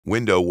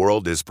Window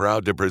World is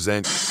proud to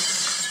present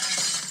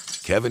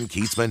Kevin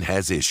Keatsman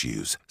Has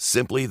Issues.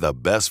 Simply the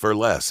best for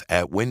less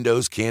at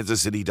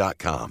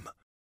windowskansascity.com.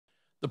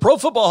 The Pro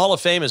Football Hall of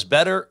Fame is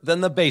better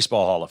than the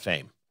Baseball Hall of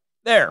Fame.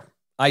 There,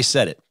 I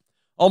said it.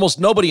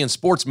 Almost nobody in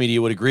sports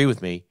media would agree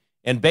with me,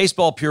 and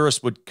baseball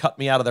purists would cut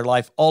me out of their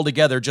life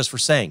altogether just for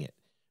saying it.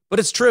 But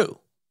it's true.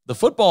 The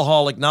Football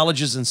Hall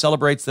acknowledges and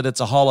celebrates that it's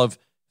a hall of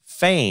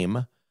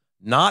fame,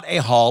 not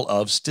a hall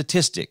of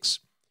statistics.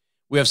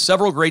 We have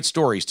several great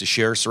stories to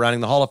share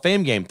surrounding the Hall of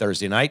Fame game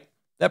Thursday night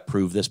that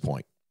prove this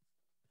point.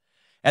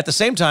 At the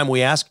same time,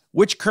 we ask,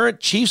 which current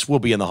Chiefs will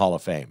be in the Hall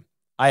of Fame?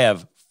 I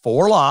have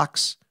 4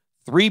 locks,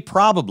 3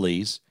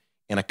 probablys,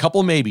 and a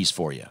couple maybes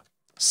for you.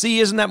 See,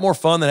 isn't that more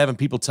fun than having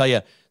people tell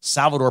you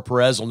Salvador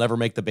Perez will never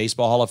make the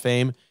Baseball Hall of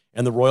Fame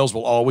and the Royals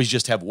will always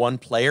just have one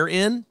player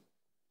in?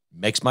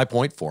 Makes my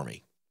point for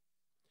me.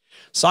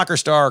 Soccer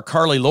star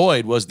Carly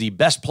Lloyd was the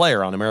best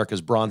player on America's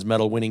bronze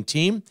medal winning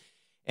team,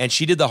 and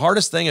she did the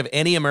hardest thing of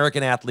any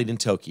American athlete in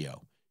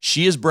Tokyo.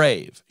 She is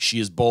brave, she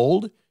is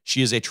bold,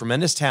 she is a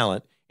tremendous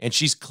talent, and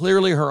she's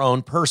clearly her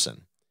own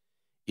person.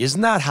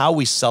 Isn't that how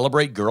we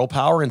celebrate girl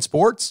power in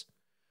sports?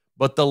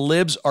 But the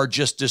libs are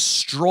just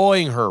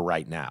destroying her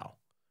right now.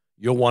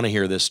 You'll want to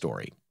hear this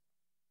story.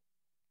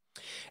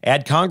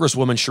 Add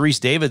Congresswoman Sharice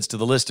Davids to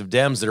the list of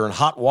Dems that are in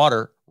hot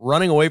water,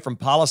 running away from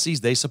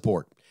policies they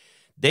support.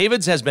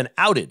 Davids has been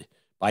outed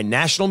by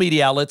national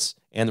media outlets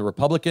and the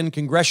Republican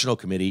Congressional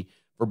Committee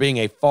for being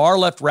a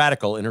far-left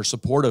radical in her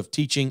support of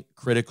teaching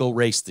critical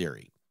race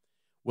theory.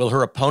 Will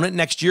her opponent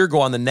next year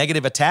go on the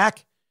negative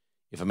attack?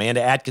 If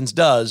Amanda Atkins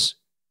does,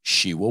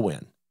 she will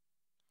win.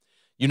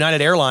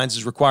 United Airlines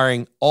is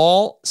requiring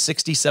all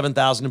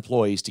 67,000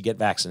 employees to get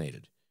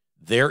vaccinated.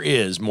 There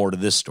is more to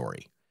this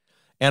story.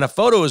 And a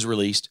photo is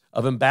released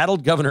of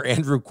embattled Governor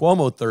Andrew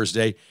Cuomo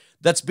Thursday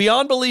that's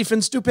beyond belief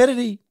in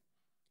stupidity.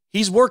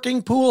 He's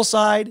working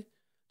poolside,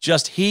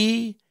 just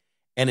he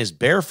and his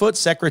barefoot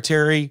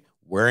secretary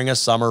wearing a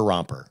summer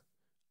romper.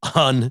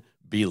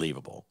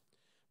 Unbelievable.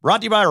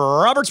 Brought to you by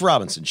Roberts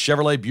Robinson,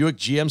 Chevrolet, Buick,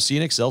 GMC,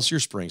 and Excelsior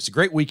Springs. It's a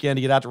great weekend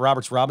to get out to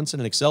Roberts Robinson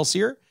and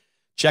Excelsior.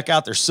 Check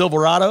out their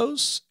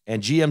Silverados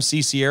and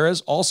GMC Sierras,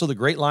 also the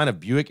great line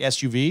of Buick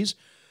SUVs.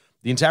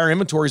 The entire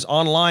inventory is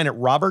online at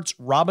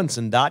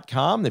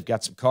robertsrobinson.com. They've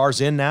got some cars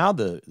in now.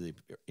 The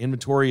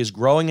inventory is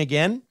growing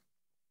again.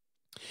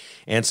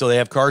 And so they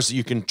have cars that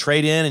you can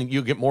trade in, and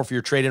you'll get more for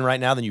your trade-in right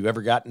now than you've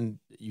ever gotten,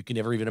 you can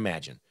never even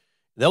imagine.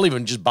 They'll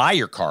even just buy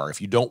your car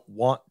if you don't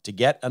want to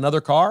get another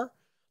car.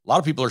 A lot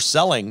of people are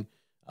selling,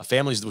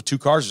 families with 2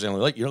 cars are saying,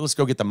 let's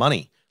go get the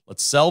money.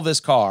 Let's sell this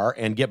car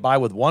and get by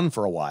with one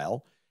for a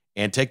while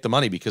and take the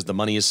money because the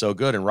money is so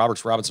good. And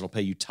Roberts Robinson will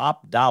pay you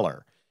top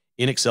dollar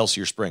in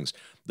Excelsior Springs.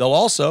 They'll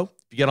also, if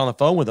you get on the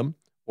phone with them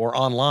or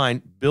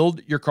online,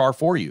 build your car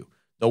for you.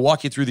 They'll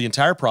walk you through the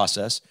entire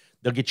process.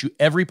 They'll get you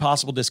every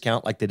possible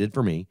discount like they did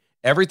for me,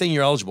 everything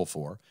you're eligible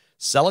for,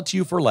 sell it to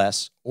you for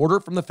less, order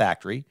it from the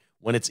factory.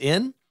 When it's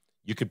in,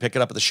 you can pick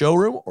it up at the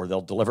showroom or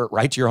they'll deliver it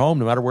right to your home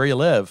no matter where you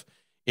live.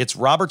 It's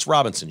Roberts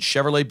Robinson,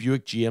 Chevrolet,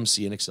 Buick,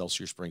 GMC, and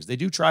Excelsior Springs. They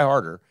do try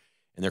harder,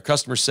 and their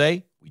customers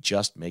say, we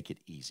just make it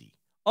easy.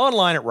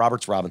 Online at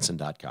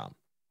robertsrobinson.com.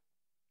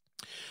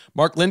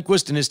 Mark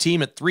Lindquist and his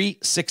team at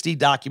 360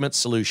 Document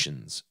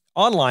Solutions.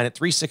 Online at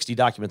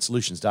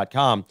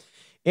 360documentsolutions.com.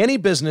 Any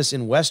business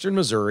in Western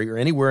Missouri or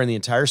anywhere in the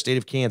entire state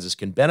of Kansas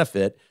can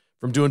benefit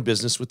from doing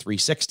business with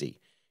 360.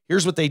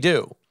 Here's what they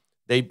do.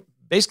 They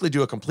basically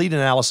do a complete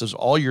analysis of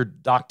all your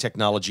doc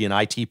technology and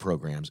IT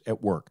programs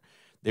at work.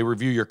 They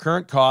review your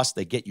current costs.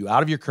 They get you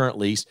out of your current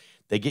lease.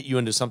 They get you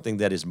into something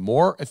that is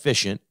more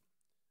efficient,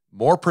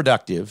 more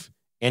productive,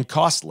 and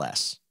costs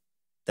less.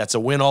 That's a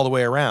win all the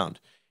way around.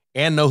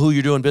 And know who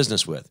you're doing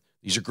business with.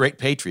 These are great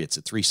patriots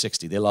at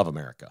 360. They love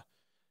America.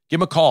 Give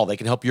them a call. They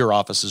can help your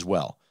office as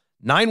well.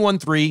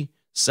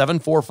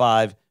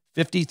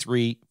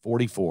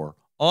 913-745-5344.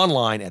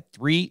 Online at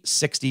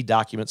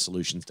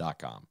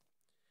 360documentsolutions.com.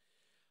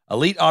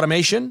 Elite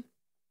Automation.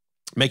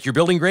 Make your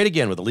building great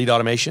again with Elite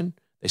Automation.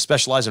 They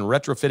specialize in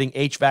retrofitting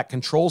HVAC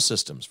control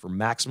systems for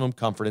maximum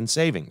comfort and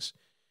savings.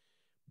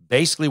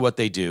 Basically what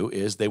they do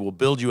is they will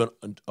build you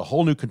a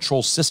whole new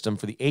control system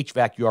for the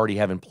HVAC you already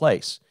have in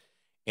place.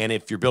 And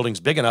if your building's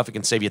big enough, it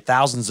can save you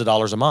thousands of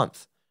dollars a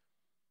month.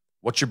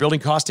 What's your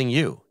building costing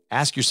you?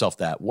 Ask yourself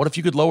that. What if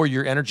you could lower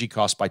your energy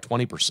costs by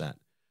 20%?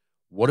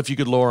 What if you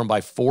could lower them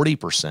by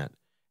 40%?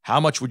 How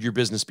much would your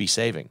business be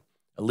saving?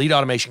 Elite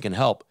Automation can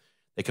help.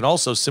 They can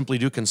also simply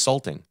do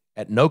consulting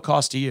at no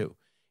cost to you.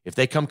 If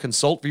they come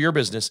consult for your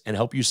business and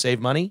help you save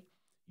money,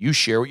 you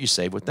share what you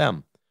save with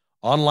them.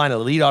 Online at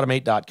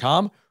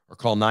EliteAutomate.com or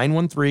call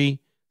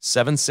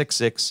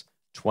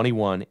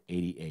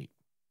 913-766-2188.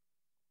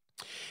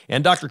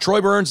 And Dr.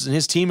 Troy Burns and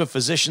his team of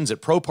physicians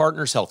at Pro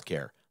Partners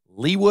Healthcare,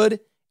 Leawood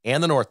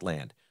and the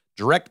Northland.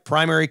 Direct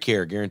primary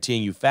care,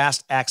 guaranteeing you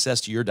fast access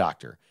to your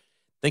doctor.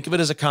 Think of it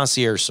as a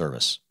concierge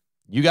service.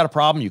 You got a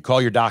problem, you call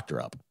your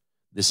doctor up.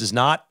 This is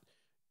not,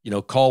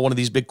 call one of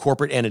these big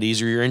corporate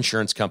entities or your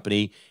insurance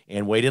company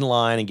and wait in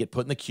line and get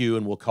put in the queue,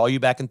 and we'll call you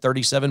back in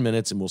 37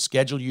 minutes and we'll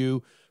schedule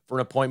you for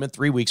an appointment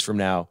 3 weeks from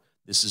now.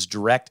 This is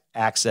direct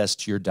access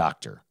to your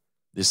doctor.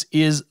 This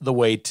is the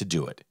way to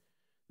do it.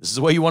 This is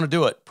the way you want to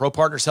do it.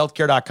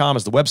 ProPartnersHealthcare.com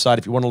is the website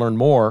if you want to learn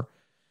more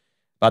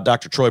about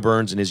Dr. Troy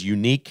Burns and his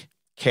unique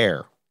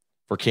care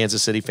for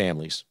Kansas City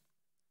families.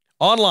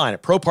 Online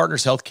at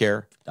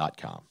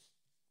ProPartnersHealthcare.com.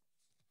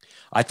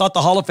 I thought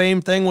the Hall of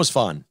Fame thing was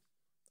fun.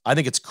 I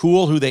think it's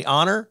cool who they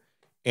honor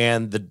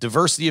and the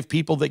diversity of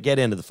people that get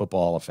into the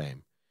Football Hall of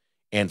Fame.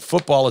 And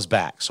football is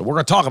back. So we're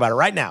going to talk about it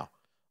right now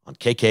on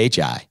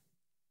KKHI.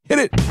 Hit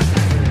it.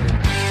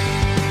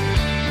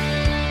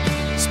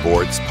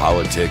 Sports,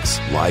 politics,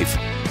 life.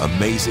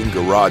 Amazing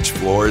Garage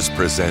Floors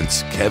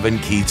presents Kevin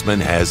Kietzman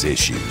Has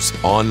Issues.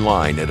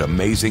 Online at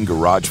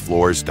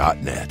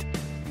AmazingGarageFloors.net.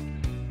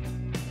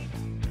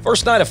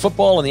 First night of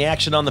football and the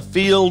action on the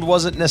field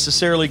wasn't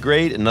necessarily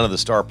great, and none of the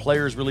star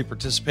players really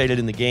participated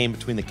in the game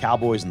between the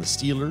Cowboys and the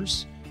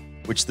Steelers,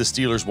 which the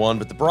Steelers won,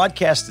 but the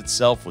broadcast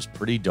itself was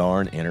pretty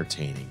darn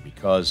entertaining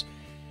because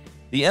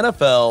the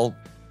NFL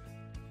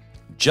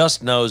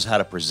just knows how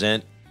to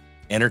present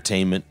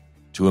entertainment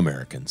to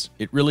Americans.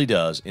 It really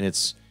does, and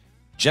it's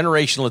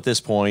generational at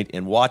this point,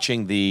 and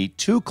watching the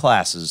two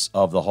classes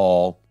of the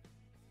Hall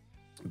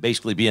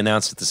basically be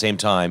announced at the same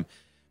time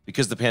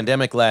because the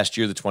pandemic last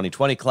year, the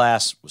 2020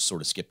 class was sort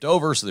of skipped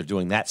over, so they're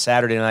doing that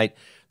Saturday night.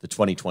 The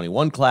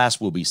 2021 class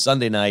will be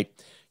Sunday night.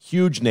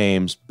 Huge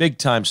names,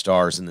 big-time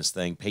stars in this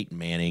thing, Peyton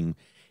Manning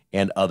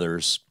and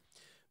others.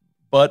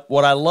 But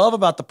what I love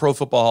about the Pro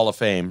Football Hall of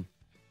Fame,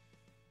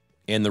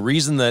 and the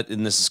reason that,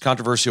 and this is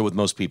controversial with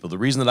most people, the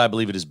reason that I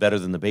believe it is better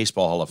than the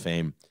Baseball Hall of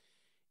Fame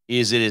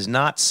is it is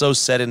not so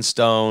set in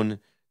stone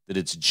that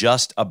it's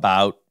just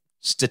about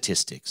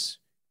statistics.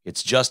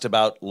 It's just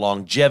about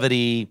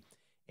longevity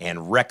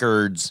and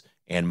records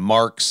and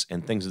marks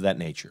and things of that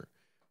nature.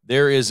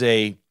 There is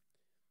a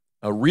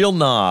real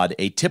nod,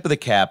 a tip of the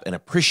cap, an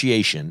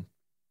appreciation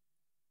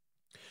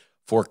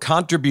for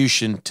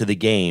contribution to the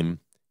game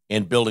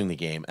and building the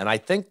game. And I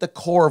think the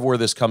core of where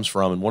this comes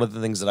from, and one of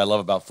the things that I love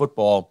about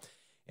football,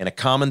 and a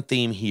common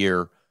theme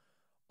here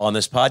on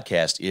this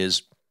podcast,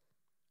 is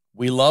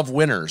we love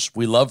winners.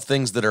 We love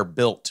things that are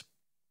built.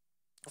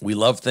 We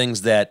love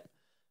things that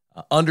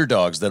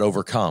underdogs that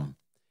overcome.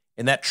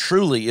 And that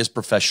truly is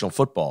professional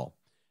football.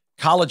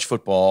 College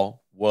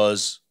football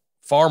was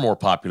far more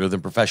popular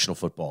than professional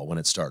football when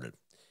it started.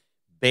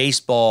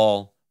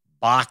 Baseball,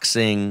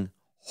 boxing,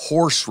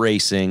 horse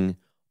racing,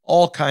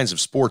 all kinds of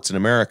sports in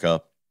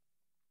America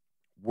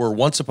were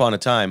once upon a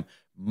time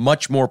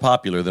much more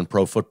popular than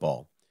pro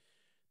football.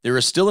 There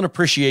is still an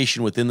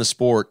appreciation within the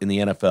sport in the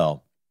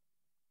NFL.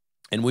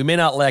 And we may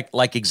not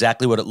like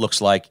exactly what it looks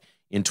like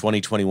in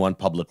 2021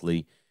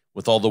 publicly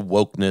with all the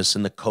wokeness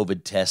and the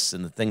COVID tests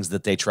and the things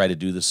that they try to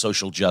do, the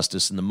social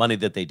justice and the money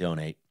that they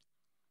donate.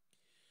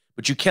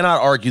 But you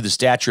cannot argue the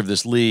stature of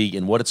this league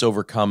and what it's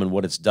overcome and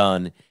what it's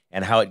done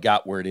and how it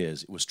got where it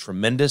is. It was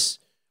tremendous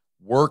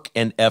work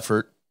and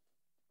effort.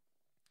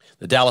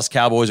 The Dallas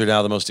Cowboys are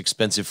now the most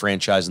expensive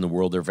franchise in the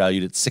world. They're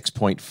valued at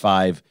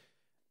 $6.5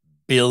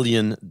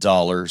 billion.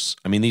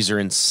 I mean, these are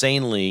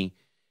insanely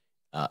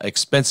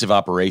expensive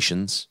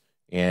operations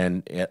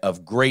and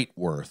of great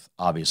worth,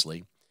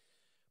 obviously.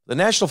 The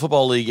National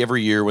Football League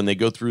every year when they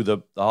go through the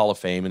Hall of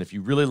Fame, and if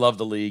you really love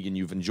the league and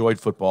you've enjoyed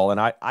football,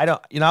 and I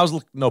don't, I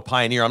was no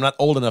pioneer. I'm not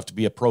old enough to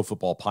be a pro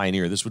football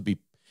pioneer. This would be,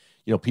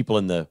 people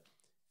in the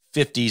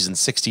 50s and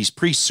 60s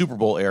pre-Super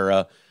Bowl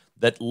era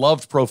that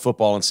loved pro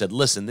football and said,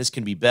 listen, this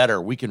can be better.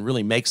 We can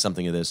really make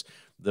something of this.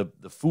 The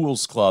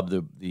Fools Club,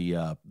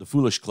 the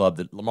Foolish Club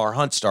that Lamar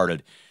Hunt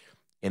started,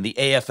 and the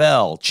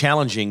AFL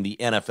challenging the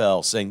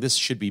NFL, saying this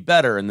should be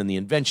better, and then the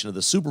invention of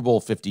the Super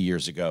Bowl 50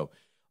 years ago.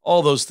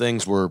 All those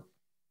things were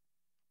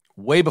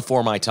way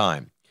before my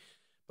time.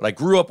 But I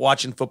grew up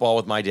watching football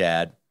with my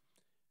dad.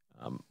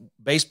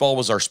 Baseball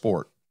was our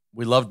sport.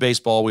 We loved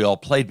baseball. We all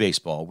played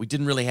baseball. We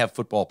didn't really have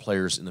football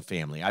players in the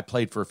family. I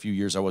played for a few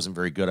years. I wasn't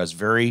very good. I was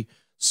very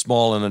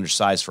small and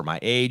undersized for my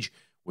age,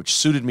 which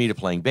suited me to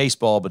playing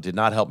baseball, but did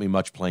not help me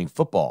much playing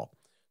football,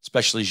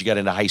 especially as you got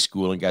into high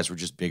school and guys were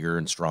just bigger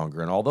and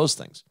stronger and all those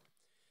things.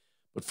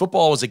 But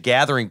football was a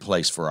gathering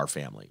place for our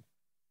family.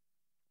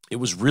 It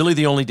was really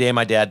the only day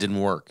my dad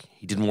didn't work.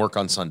 He didn't work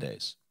on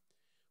Sundays.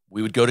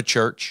 We would go to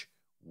church.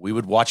 We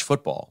would watch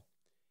football.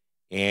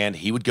 And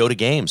he would go to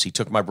games. He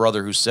took my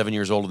brother, who's 7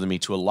 years older than me,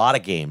 to a lot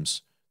of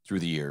games through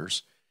the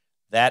years.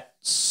 That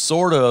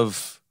sort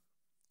of,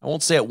 I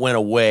won't say it went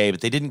away, but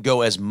they didn't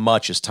go as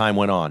much as time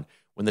went on.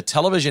 When the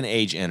television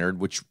age entered,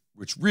 which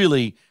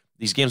really,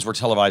 these games were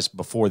televised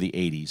before the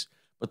 80s,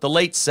 but the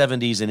late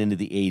 70s and into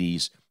the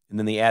 80s, and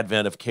then the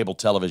advent of cable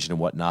television and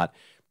whatnot,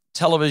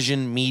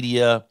 television,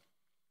 media,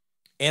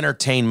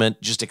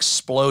 entertainment just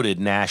exploded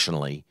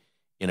nationally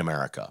in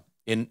America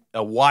in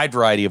a wide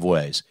variety of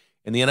ways.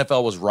 And the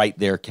NFL was right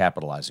there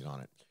capitalizing on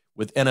it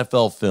with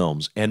NFL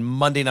films and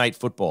Monday Night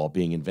Football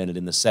being invented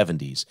in the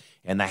 70s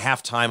and the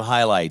halftime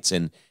highlights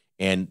and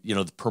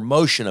the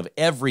promotion of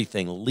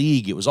everything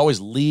league. It was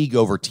always league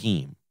over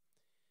team.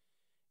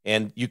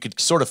 And you could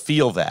sort of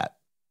feel that.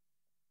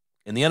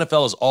 And the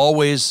NFL has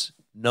always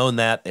known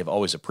that. They've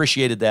always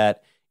appreciated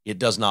that. It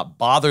does not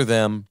bother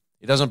them.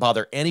 It doesn't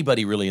bother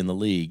anybody really in the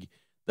league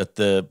that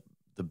the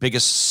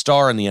biggest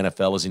star in the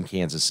NFL is in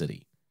Kansas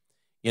City.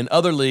 In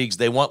other leagues,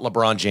 they want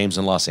LeBron James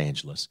in Los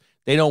Angeles.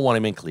 They don't want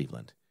him in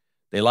Cleveland.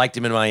 They liked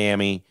him in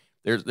Miami.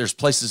 There's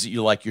places that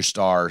you like your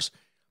stars.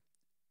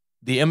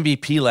 The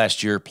MVP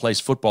last year plays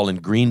football in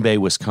Green Bay,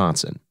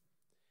 Wisconsin.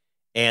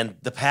 And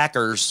the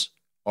Packers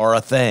are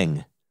a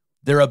thing.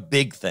 They're a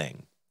big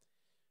thing.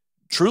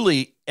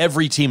 Truly,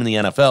 every team in the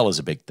NFL is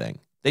a big thing.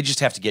 They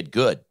just have to get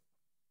good.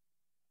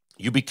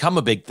 You become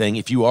a big thing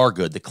if you are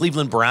good. The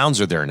Cleveland Browns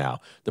are there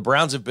now. The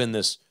Browns have been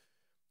this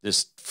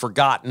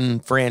forgotten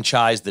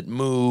franchise that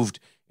moved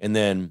and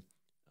then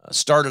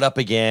started up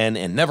again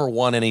and never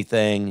won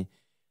anything.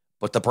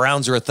 But the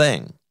Browns are a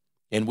thing.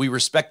 And we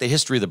respect the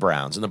history of the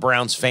Browns and the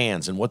Browns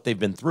fans and what they've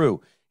been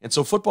through. And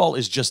so football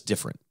is just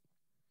different.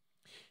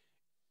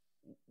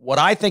 What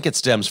I think it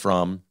stems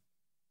from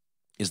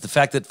is the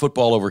fact that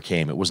football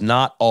overcame. It was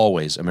not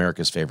always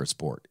America's favorite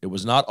sport. It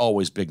was not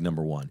always big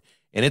number one.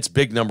 And it's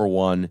big number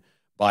one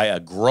by a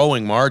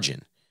growing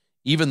margin.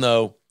 Even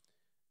though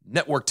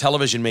network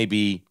television may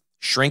be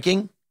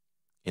shrinking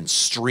and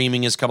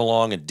streaming has come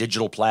along and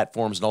digital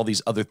platforms and all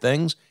these other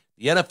things,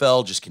 the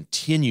NFL just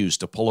continues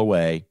to pull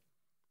away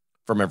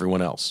from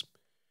everyone else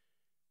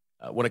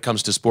when it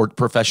comes to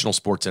professional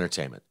sports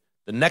entertainment.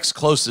 The next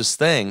closest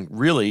thing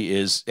really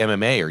is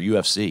MMA or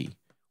UFC,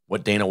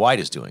 what Dana White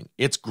is doing.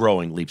 It's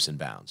growing leaps and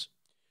bounds.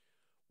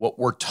 What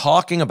we're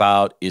talking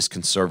about is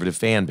conservative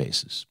fan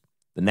bases.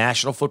 The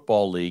National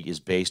Football League is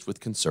based with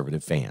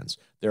conservative fans.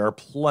 There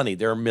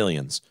are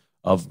millions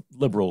of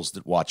liberals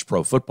that watch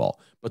pro football,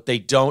 but they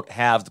don't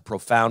have the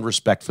profound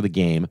respect for the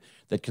game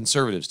that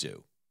conservatives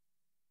do.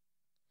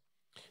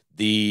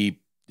 The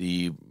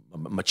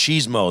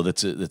machismo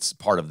that's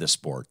part of this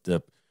sport,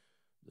 the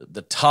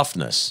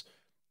toughness,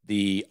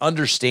 the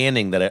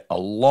understanding that a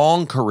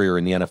long career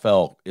in the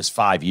NFL is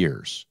 5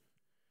 years,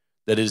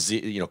 that is,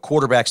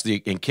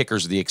 quarterbacks and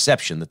kickers are the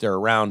exception, that they're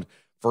around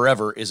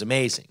forever is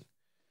amazing.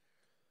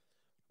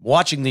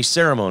 Watching these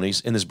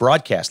ceremonies in this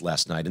broadcast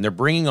last night, and they're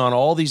bringing on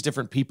all these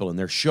different people, and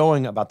they're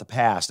showing about the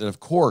past, and of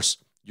course,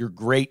 your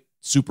great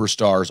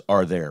superstars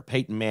are there.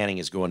 Peyton Manning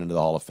is going into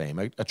the Hall of Fame,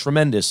 a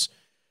tremendous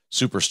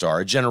superstar,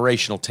 a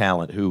generational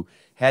talent who,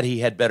 had he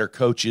had better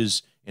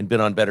coaches and been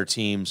on better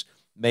teams,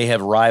 may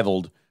have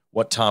rivaled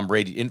what Tom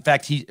Brady. In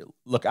fact,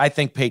 I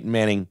think Peyton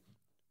Manning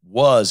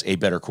was a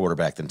better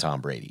quarterback than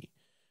Tom Brady.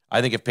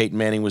 I think if Peyton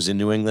Manning was in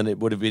New England, it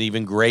would have been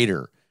even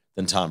greater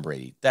than Tom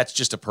Brady. That's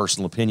just a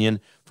personal opinion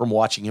from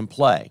watching him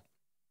play.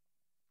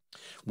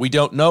 We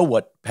don't know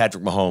what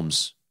Patrick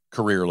Mahomes'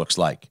 career looks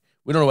like.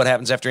 We don't know what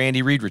happens after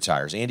Andy Reid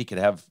retires. Andy could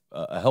have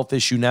a health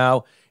issue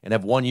now and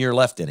have 1 year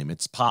left in him.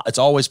 It's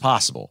always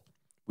possible.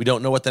 We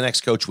don't know what the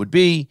next coach would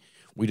be.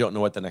 We don't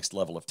know what the next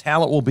level of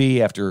talent will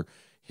be after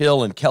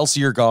Hill and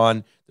Kelsey are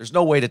gone. There's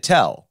no way to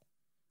tell.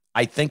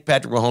 I think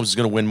Patrick Mahomes is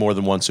going to win more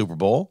than one Super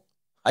Bowl.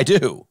 I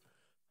do.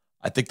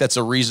 I think that's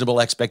a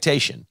reasonable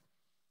expectation.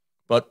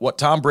 But what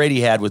Tom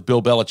Brady had with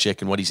Bill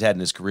Belichick and what he's had in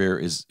his career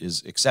is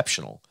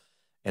exceptional.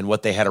 And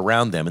what they had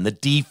around them and the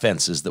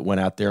defenses that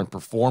went out there and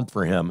performed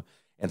for him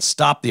and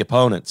stopped the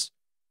opponents.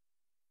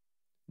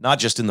 Not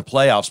just in the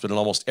playoffs, but in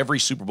almost every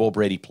Super Bowl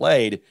Brady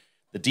played,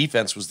 the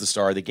defense was the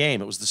star of the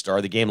game. It was the star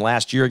of the game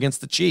last year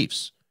against the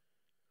Chiefs.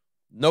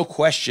 No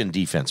question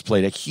defense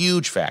played a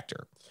huge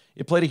factor.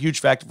 It played a huge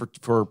factor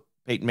for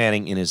Peyton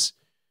Manning in his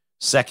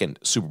second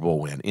Super Bowl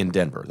win in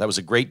Denver. That was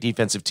a great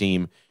defensive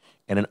team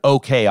and an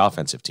okay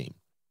offensive team.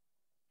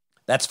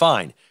 That's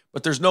fine,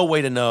 but there's no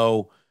way to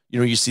know.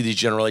 You see these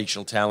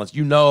generational talents.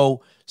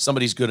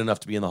 Somebody's good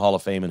enough to be in the Hall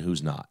of Fame and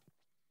who's not.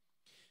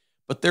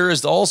 But there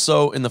is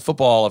also in the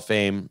Football Hall of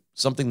Fame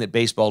something that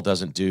baseball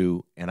doesn't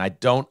do, and I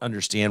don't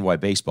understand why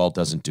baseball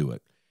doesn't do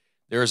it.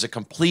 There is a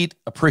complete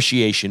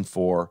appreciation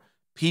for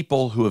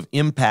people who have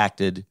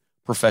impacted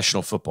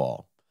professional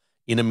football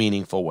in a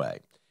meaningful way.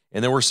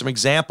 And there were some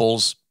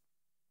examples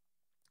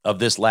of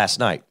this last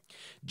night.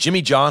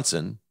 Jimmy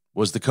Johnson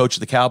was the coach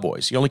of the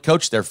Cowboys. He only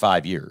coached there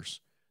 5 years.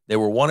 They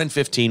were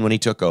 1-15 when he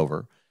took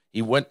over.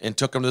 He went and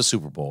took them to the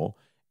Super Bowl,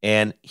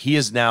 and he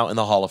is now in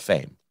the Hall of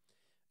Fame.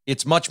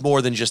 It's much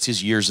more than just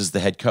his years as the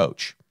head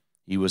coach.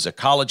 He was a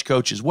college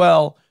coach as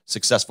well,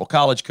 successful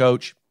college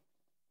coach.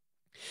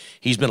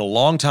 He's been a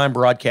long-time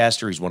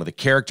broadcaster. He's one of the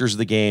characters of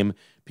the game.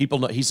 People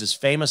know he's as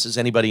famous as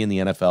anybody in the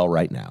NFL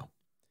right now.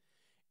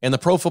 And the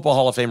Pro Football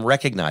Hall of Fame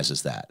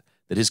recognizes that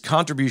his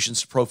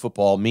contributions to pro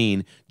football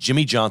mean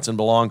Jimmy Johnson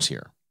belongs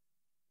here.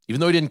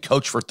 Even though he didn't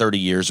coach for 30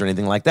 years or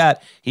anything like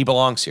that, he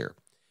belongs here.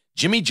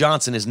 Jimmy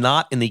Johnson is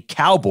not in the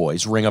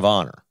Cowboys Ring of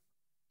Honor,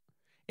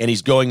 and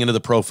he's going into the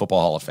Pro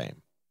Football Hall of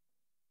Fame.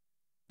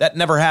 That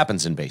never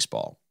happens in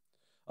baseball.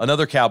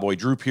 Another Cowboy,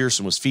 Drew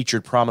Pearson, was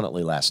featured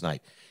prominently last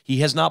night. He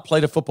has not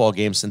played a football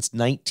game since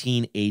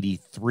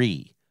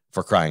 1983,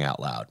 for crying out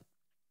loud.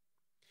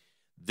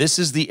 This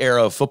is the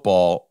era of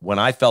football when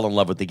I fell in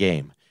love with the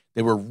game.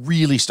 They were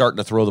really starting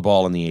to throw the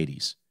ball in the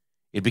 80s.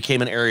 It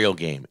became an aerial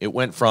game. It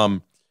went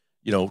from,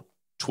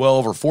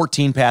 12 or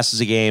 14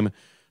 passes a game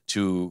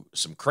to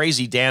some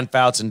crazy Dan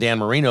Fouts and Dan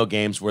Marino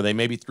games where they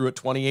maybe threw it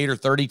 28 or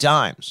 30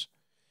 times.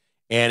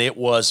 And it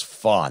was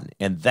fun.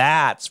 And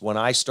that's when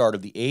I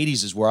started. The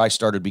 80s is where I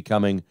started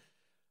becoming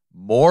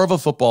more of a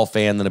football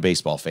fan than a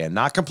baseball fan.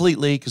 Not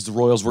completely, because the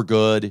Royals were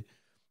good.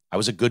 I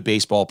was a good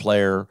baseball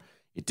player.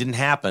 It didn't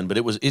happen, but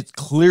it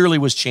clearly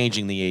was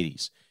changing the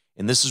 80s.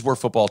 And this is where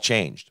football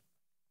changed.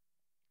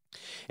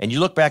 And you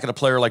look back at a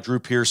player like Drew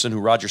Pearson, who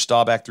Roger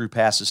Staubach threw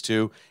passes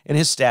to, and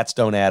his stats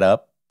don't add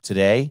up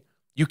today.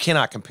 You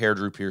cannot compare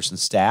Drew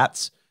Pearson's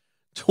stats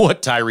to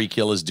what Tyreek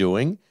Hill is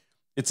doing.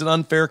 It's an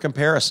unfair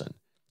comparison.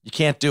 You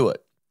can't do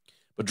it.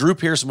 But Drew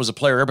Pearson was a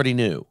player everybody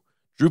knew.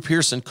 Drew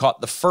Pearson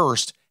caught the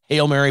first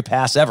Hail Mary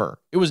pass ever.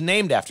 It was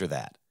named after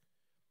that.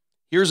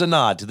 Here's a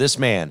nod to this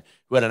man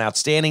who had an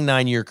outstanding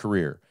 9-year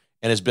career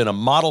and has been a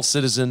model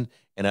citizen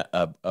and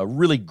a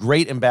really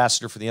great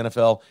ambassador for the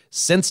NFL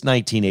since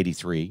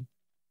 1983.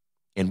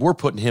 And we're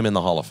putting him in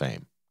the Hall of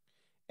Fame.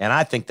 And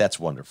I think that's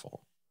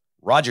wonderful.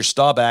 Roger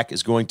Staubach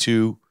is going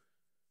to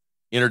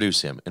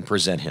introduce him and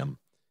present him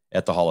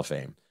at the Hall of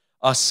Fame.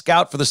 A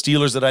scout for the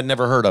Steelers that I'd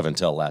never heard of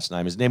until last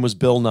night. His name was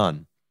Bill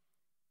Nunn.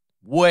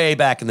 Way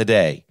back in the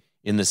day,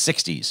 in the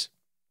 60s.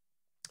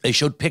 They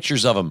showed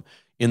pictures of him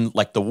in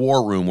like the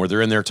war room where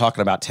they're in there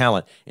talking about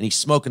talent, and he's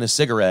smoking a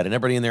cigarette, and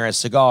everybody in there has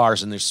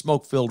cigars, and there's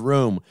smoke-filled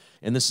room,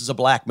 and this is a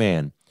black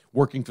man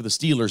working for the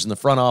Steelers in the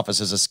front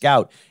office as a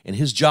scout, and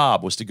his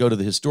job was to go to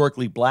the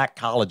historically black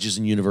colleges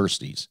and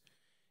universities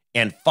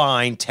and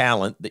find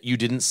talent that you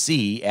didn't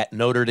see at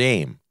Notre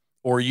Dame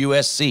or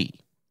USC.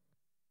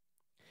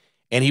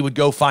 And he would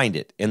go find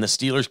it, and the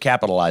Steelers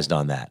capitalized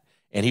on that.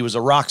 And he was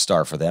a rock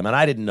star for them, and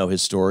I didn't know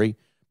his story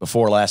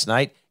before last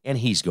night, and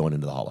he's going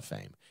into the Hall of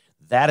Fame.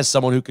 That is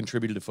someone who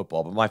contributed to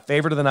football. But my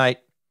favorite of the night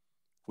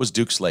was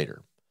Duke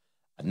Slater.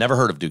 I'd never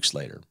heard of Duke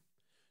Slater.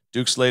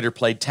 Duke Slater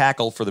played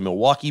tackle for the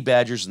Milwaukee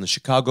Badgers and the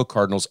Chicago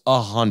Cardinals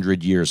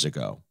 100 years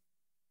ago.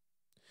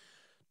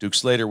 Duke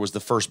Slater was the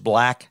first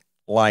black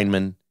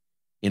lineman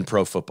in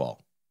pro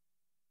football.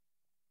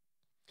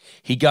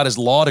 He got his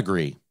law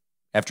degree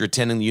after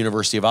attending the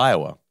University of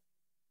Iowa.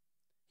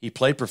 He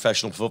played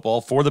professional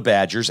football for the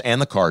Badgers and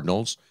the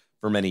Cardinals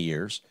for many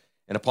years.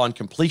 And upon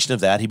completion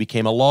of that, he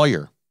became a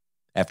lawyer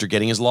after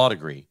getting his law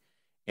degree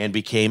and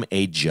became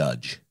a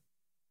judge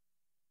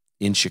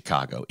in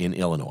Chicago, in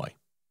Illinois.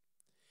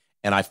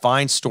 And I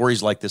find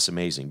stories like this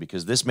amazing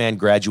because this man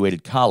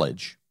graduated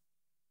college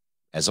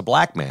as a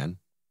black man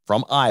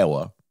from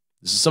Iowa.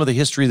 This is some of the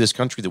history of this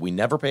country that we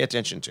never pay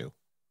attention to. You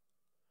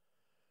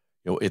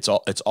know, it's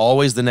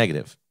always the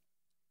negative.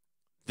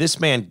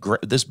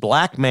 This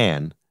black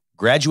man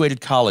graduated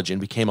college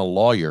and became a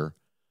lawyer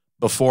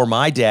before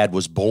my dad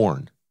was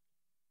born.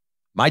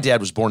 My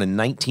dad was born in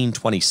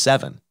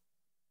 1927.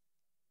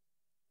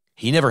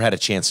 He never had a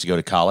chance to go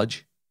to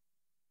college.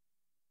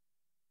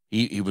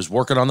 He was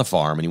working on the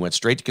farm, and he went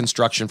straight to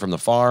construction from the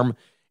farm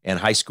and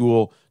high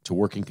school to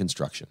working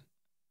construction.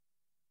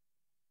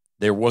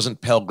 There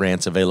wasn't Pell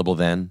Grants available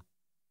then.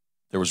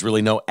 There was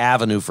really no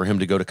avenue for him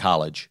to go to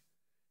college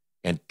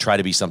and try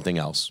to be something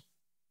else.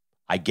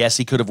 I guess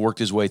he could have worked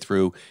his way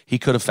through. He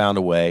could have found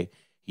a way.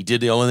 He did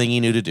the only thing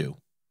he knew to do.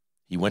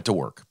 He went to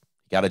work.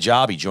 He got a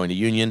job. He joined a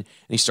union,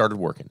 and he started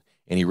working.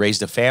 And he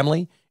raised a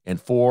family and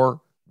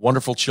 4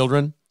 wonderful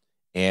children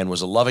and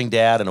was a loving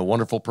dad and a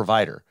wonderful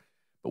provider.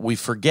 But we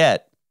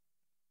forget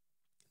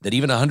that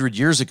even 100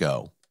 years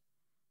ago,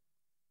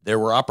 there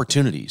were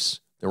opportunities.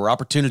 There were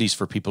opportunities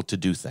for people to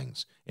do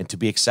things and to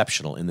be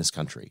exceptional in this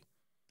country.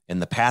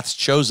 And the paths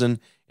chosen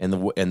and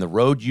the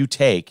road you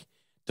take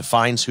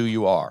defines who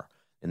you are.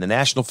 In the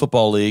National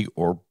Football League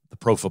or the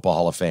Pro Football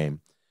Hall of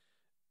Fame,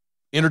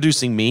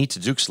 introducing me to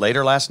Duke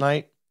Slater last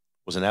night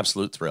was an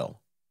absolute thrill.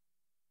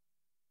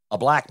 A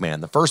black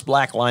man, the first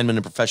black lineman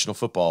in professional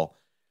football,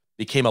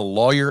 became a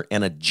lawyer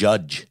and a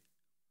judge.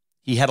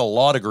 He had a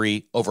law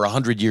degree over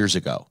 100 years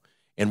ago.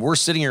 And we're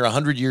sitting here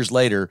 100 years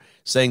later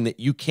saying that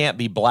you can't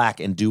be black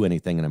and do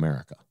anything in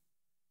America.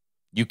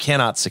 You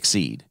cannot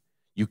succeed.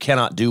 You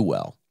cannot do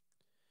well.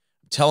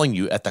 I'm telling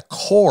you, at the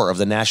core of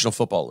the National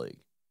Football League,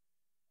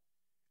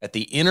 at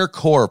the inner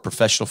core of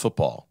professional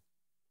football,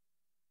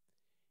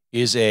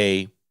 is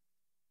a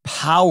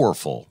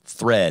powerful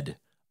thread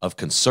of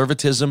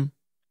conservatism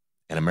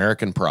and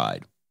American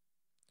pride.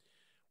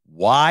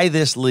 Why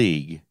this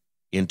league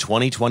in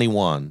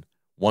 2021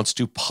 wants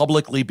to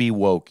publicly be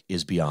woke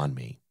is beyond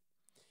me.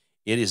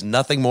 It is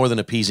nothing more than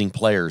appeasing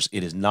players.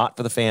 It is not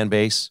for the fan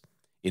base.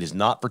 It is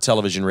not for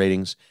television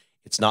ratings.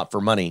 It's not for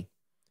money.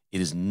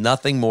 It is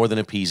nothing more than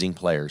appeasing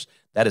players.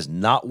 That has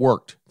not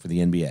worked for the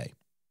NBA.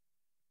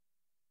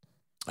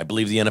 I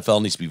believe the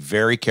NFL needs to be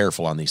very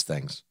careful on these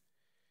things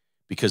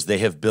because they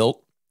have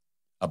built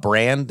a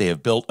brand. They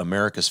have built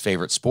America's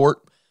favorite sport.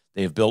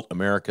 They have built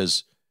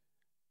America's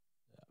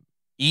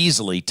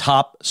easily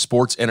top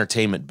sports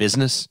entertainment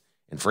business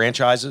and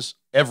franchises.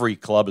 Every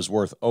club is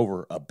worth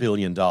over $1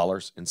 billion.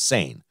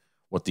 Insane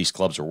what these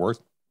clubs are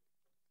worth.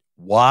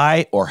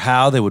 Why or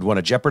how they would want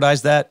to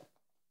jeopardize that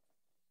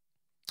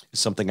is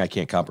something I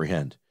can't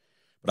comprehend.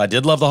 But I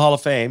did love the Hall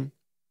of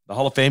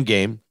Fame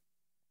game.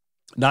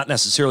 Not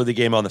necessarily the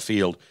game on the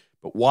field,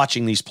 but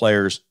watching these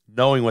players,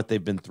 knowing what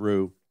they've been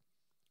through.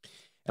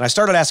 And I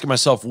started asking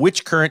myself,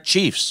 which current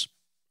Chiefs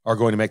are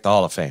going to make the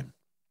Hall of Fame?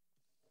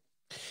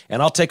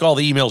 And I'll take all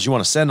the emails you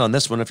want to send on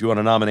this one if you want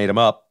to nominate them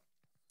up.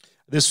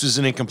 This is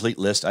an incomplete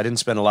list. I didn't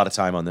spend a lot of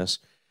time on this.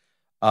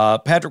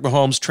 Patrick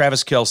Mahomes,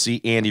 Travis Kelce,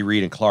 Andy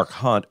Reid, and Clark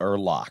Hunt are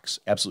locks.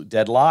 Absolute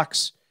dead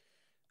locks.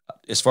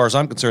 As far as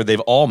I'm concerned, they've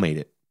all made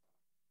it,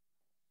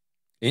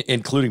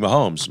 including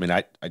Mahomes.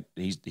 I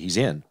mean, he's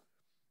in.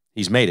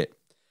 He's made it.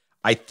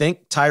 I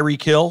think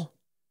Tyreek Hill,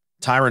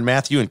 Tyrann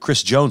Mathieu, and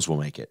Chris Jones will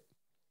make it.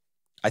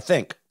 I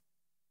think.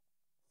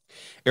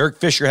 Eric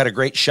Fisher had a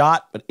great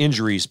shot, but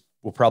injuries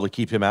will probably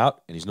keep him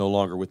out, and he's no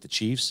longer with the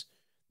Chiefs.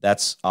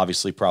 That's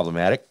obviously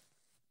problematic.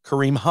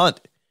 Kareem Hunt,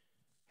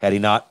 had he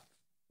not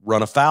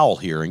run afoul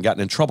here and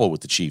gotten in trouble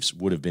with the Chiefs,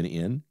 would have been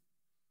in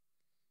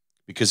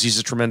because he's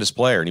a tremendous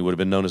player, and he would have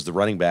been known as the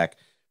running back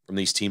from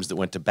these teams that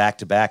went to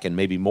back-to-back and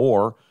maybe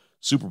more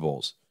Super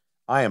Bowls.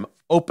 I am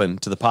open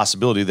to the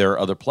possibility there are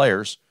other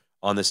players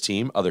on this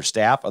team, other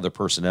staff, other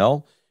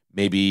personnel,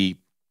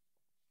 maybe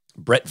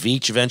Brett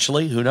Veach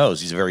eventually. Who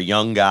knows? He's a very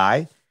young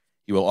guy.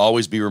 He will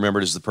always be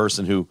remembered as the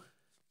person who,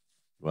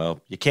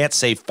 well, you can't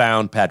say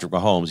found Patrick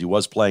Mahomes. He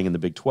was playing in the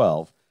Big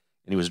 12,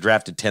 and he was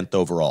drafted 10th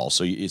overall.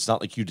 So it's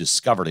not like you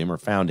discovered him or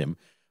found him,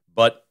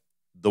 but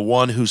the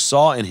one who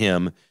saw in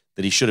him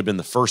that he should have been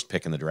the first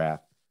pick in the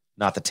draft,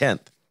 not the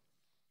 10th.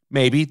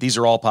 Maybe. These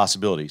are all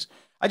possibilities.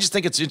 I just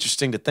think it's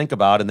interesting to think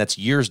about, and that's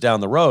years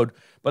down the road,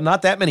 but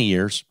not that many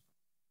years.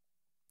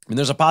 I mean,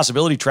 there's a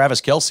possibility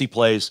Travis Kelce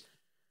plays,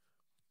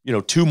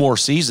 2 more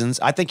seasons.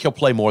 I think he'll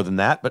play more than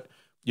that, but,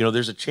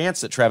 there's a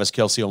chance that Travis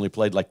Kelce only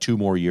played like 2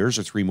 more years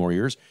or 3 more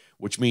years,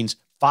 which means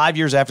 5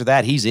 years after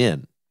that, he's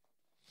in.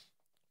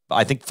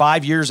 I think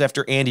 5 years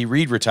after Andy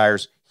Reid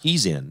retires,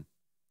 he's in.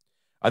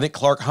 I think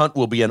Clark Hunt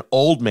will be an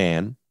old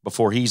man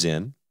before he's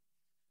in.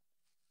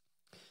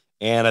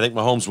 And I think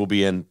Mahomes will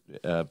be in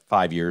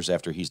 5 years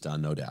after he's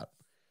done, no doubt.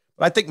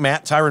 But I think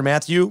Tyrann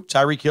Mathieu,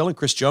 Tyreek Hill, and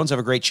Chris Jones have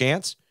a great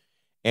chance.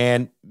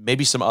 And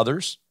maybe some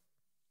others.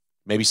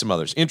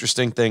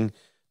 Interesting thing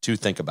to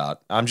think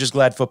about. I'm just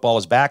glad football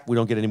is back. We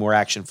don't get any more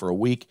action for a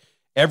week.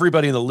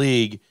 Everybody in the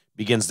league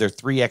begins their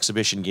 3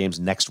 exhibition games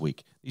next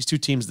week. These 2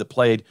 teams that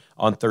played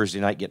on Thursday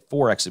night get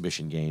 4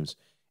 exhibition games,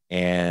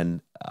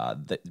 and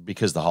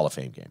because the Hall of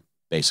Fame game,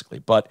 basically.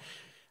 But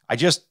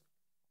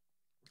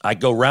I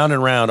go round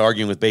and round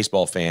arguing with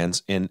baseball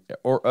fans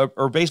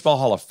or Baseball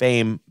Hall of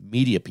Fame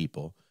media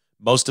people.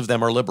 Most of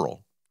them are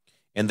liberal,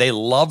 and they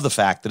love the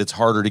fact that it's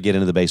harder to get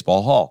into the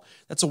Baseball Hall.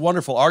 That's a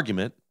wonderful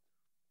argument.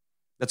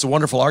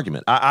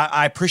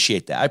 I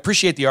appreciate that. I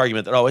appreciate the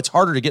argument that, it's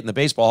harder to get in the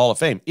Baseball Hall of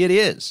Fame. It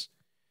is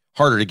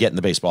harder to get in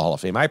the Baseball Hall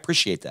of Fame. I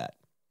appreciate that.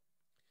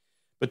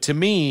 But to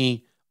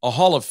me, a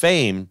Hall of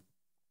Fame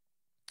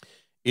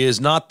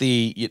is not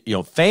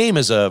fame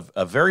is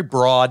a very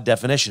broad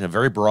definition, a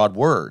very broad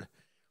word.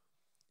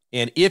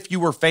 And if you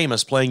were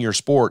famous playing your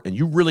sport and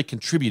you really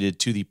contributed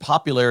to the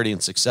popularity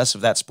and success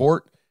of that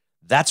sport,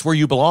 that's where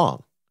you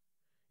belong.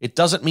 It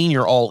doesn't mean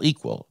you're all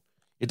equal.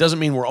 It doesn't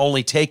mean we're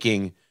only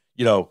taking,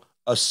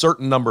 a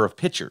certain number of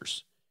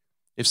pitchers.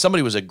 If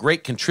somebody was a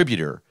great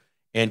contributor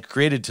and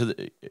created to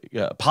the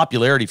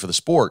popularity for the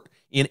sport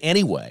in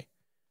any way,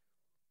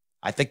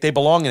 I think they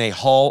belong in a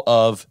Hall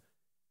of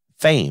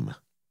Fame,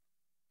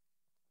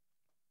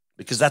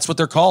 because that's what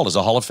they're called, is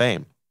a Hall of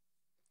Fame.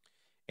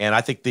 And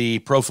I think the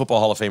Pro Football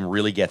Hall of Fame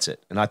really gets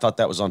it. And I thought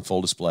that was on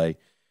full display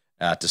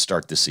to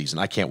start this season.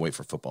 I can't wait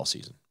for football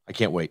season. I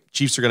can't wait.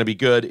 Chiefs are going to be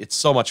good. It's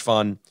so much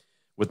fun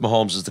with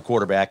Mahomes as the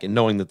quarterback and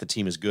knowing that the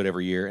team is good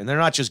every year. And they're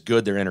not just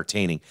good, they're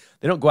entertaining.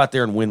 They don't go out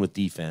there and win with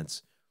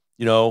defense.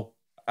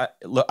 I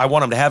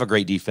want them to have a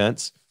great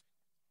defense.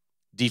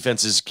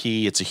 Defense is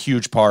key. It's a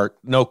huge part,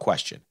 no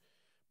question.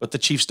 But the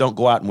Chiefs don't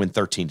go out and win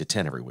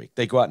 13-10 every week.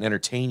 They go out and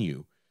entertain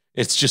you.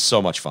 It's just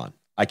so much fun.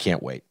 I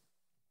can't wait.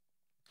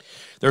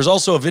 There's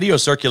also a video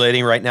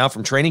circulating right now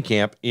from training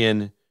camp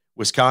in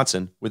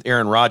Wisconsin with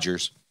Aaron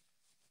Rodgers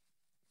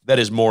that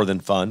is more than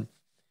fun.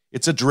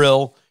 It's a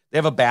drill. They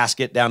have a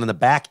basket down in the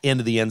back end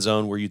of the end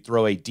zone where you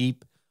throw a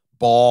deep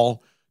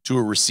ball to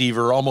a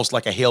receiver, almost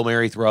like a Hail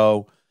Mary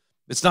throw.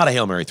 It's not a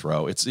Hail Mary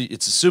throw. It's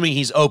assuming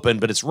he's open,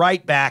 but it's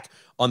right back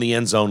on the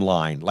end zone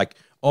line. Like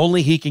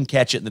only he can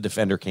catch it and the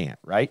defender can't,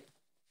 right?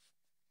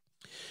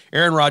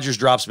 Aaron Rodgers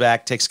drops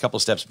back, takes a couple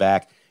of steps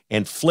back,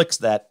 and flicks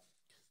that.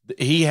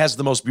 He has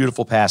the most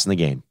beautiful pass in the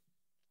game.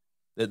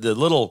 The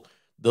little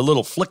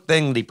flick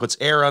thing that he puts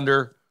air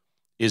under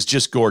is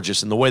just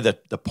gorgeous. And the way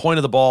that the point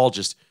of the ball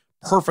just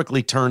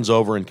perfectly turns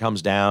over and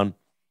comes down,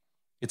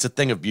 it's a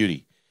thing of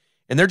beauty.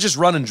 And they're just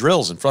running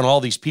drills in front of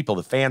all these people.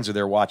 The fans are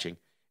there watching.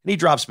 And he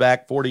drops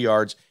back 40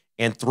 yards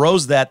and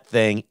throws that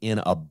thing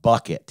in a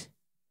bucket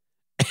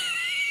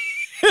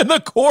in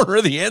the corner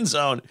of the end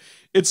zone.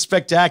 It's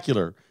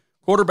spectacular.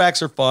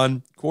 Quarterbacks are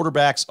fun.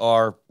 Quarterbacks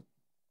are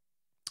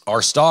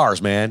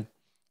stars, man.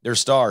 They're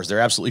stars. They're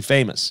absolutely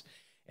famous.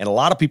 And a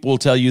lot of people will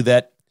tell you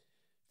that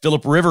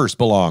Phillip Rivers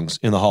belongs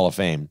in the Hall of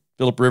Fame.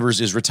 Phillip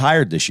Rivers is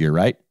retired this year,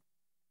 right?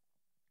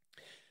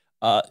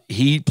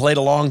 He played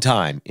a long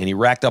time, and he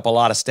racked up a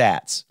lot of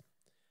stats.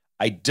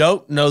 I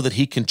don't know that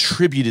he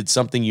contributed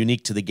something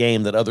unique to the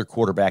game that other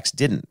quarterbacks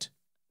didn't.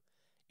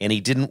 And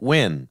he didn't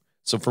win.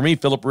 So for me,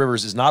 Phillip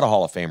Rivers is not a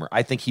Hall of Famer.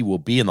 I think he will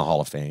be in the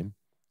Hall of Fame.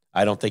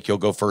 I don't think he'll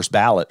go first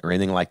ballot or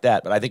anything like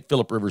that. But I think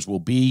Phillip Rivers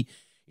will be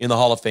in the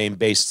Hall of Fame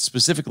based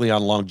specifically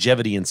on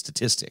longevity and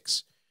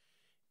statistics.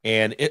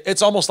 And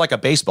it's almost like a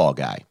baseball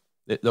guy.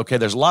 Okay,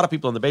 there's a lot of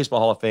people in the Baseball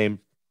Hall of Fame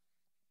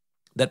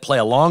that play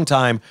a long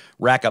time,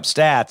 rack up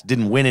stats,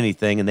 didn't win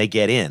anything, and they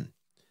get in.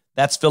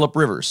 That's Phillip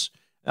Rivers.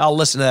 I'll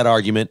listen to that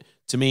argument.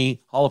 To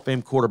me, Hall of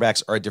Fame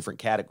quarterbacks are a different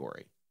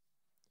category.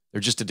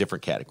 They're just a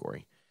different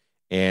category.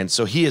 And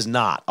so he is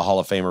not a Hall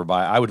of Famer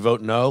I would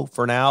vote no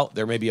for now.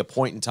 There may be a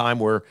point in time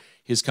where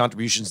his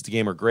contributions to the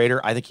game are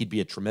greater. I think he'd be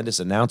a tremendous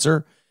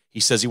announcer. He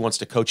says he wants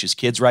to coach his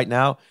kids right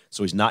now,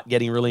 so he's not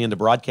getting really into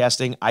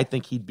broadcasting. I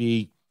think he'd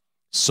be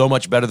so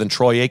much better than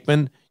Troy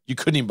Aikman. You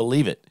couldn't even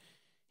believe it.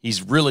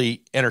 He's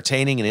really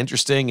entertaining and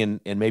interesting, and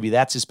maybe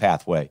that's his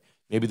pathway.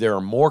 Maybe there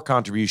are more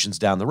contributions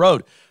down the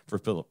road for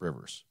Phillip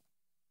Rivers.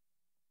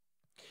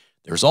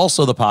 There's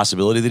also the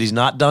possibility that he's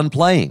not done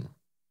playing.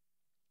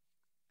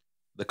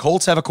 The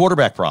Colts have a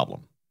quarterback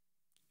problem.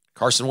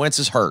 Carson Wentz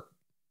is hurt,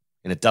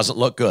 and it doesn't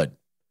look good.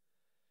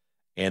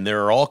 And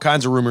there are all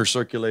kinds of rumors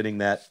circulating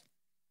that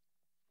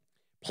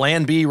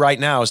plan B right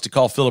now is to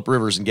call Phillip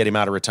Rivers and get him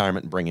out of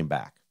retirement and bring him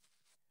back.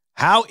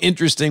 How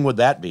interesting would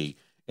that be?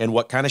 And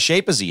what kind of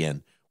shape is he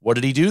in? What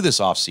did he do this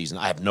offseason?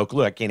 I have no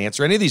clue. I can't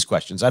answer any of these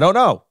questions. I don't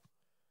know.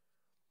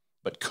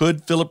 But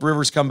could Phillip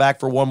Rivers come back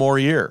for one more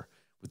year?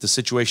 With the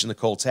situation the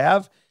Colts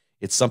have,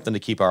 it's something to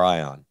keep our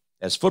eye on.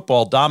 As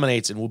football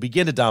dominates and will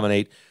begin to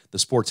dominate the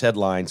sports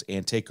headlines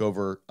and take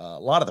over a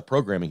lot of the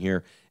programming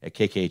here at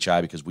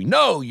KKHI, because we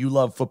know you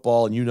love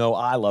football and you know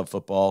I love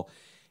football,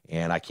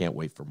 and I can't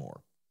wait for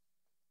more.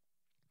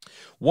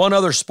 One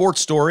other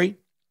sports story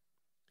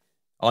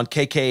on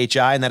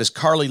KKHI, and that is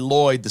Carli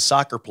Lloyd, the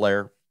soccer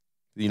player,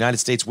 the United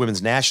States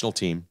women's national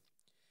team.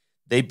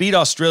 They beat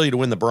Australia to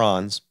win the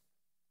bronze.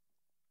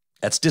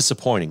 That's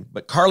disappointing,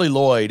 but Carli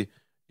Lloyd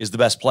is the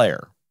best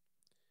player.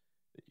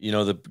 You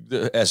know,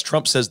 as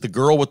Trump says, the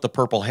girl with the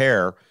purple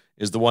hair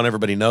is the one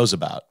everybody knows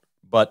about,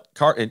 but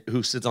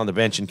who sits on the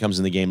bench and comes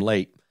in the game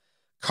late.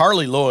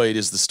 Carli Lloyd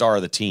is the star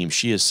of the team.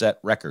 She has set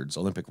records,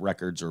 Olympic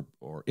records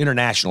or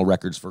international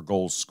records for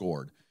goals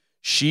scored.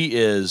 She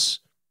is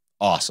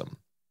awesome.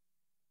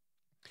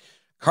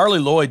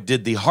 Carli Lloyd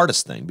did the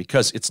hardest thing,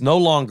 because it's no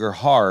longer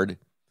hard.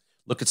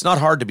 Look, it's not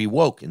hard to be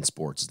woke in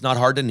sports. It's not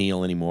hard to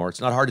kneel anymore.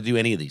 It's not hard to do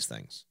any of these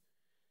things.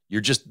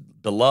 You're just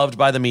beloved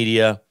by the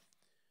media.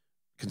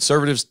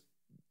 Conservatives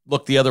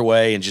look the other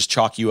way and just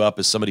chalk you up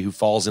as somebody who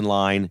falls in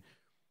line,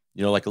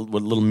 you know, like a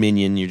little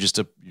minion. You're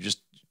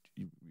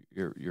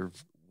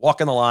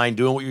walking the line,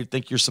 doing what you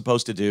think you're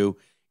supposed to do,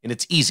 and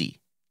it's easy.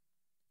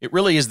 It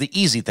really is the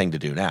easy thing to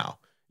do now.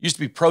 It used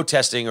to be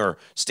protesting or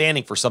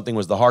standing for something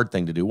was the hard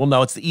thing to do. Well,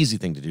 no, it's the easy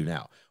thing to do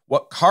now.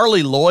 What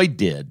Carli Lloyd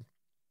did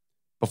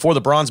before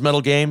the bronze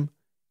medal game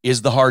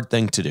is the hard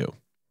thing to do.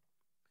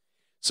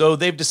 So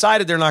they've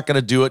decided they're not going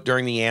to do it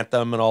during the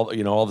anthem and all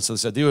this other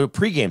stuff. They do a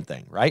pregame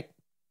thing, right?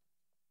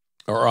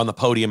 Or on the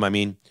podium, I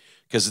mean,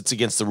 because it's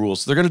against the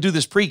rules. So they're going to do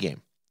this pregame.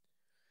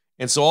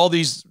 And so all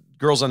these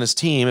girls on this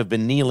team have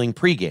been kneeling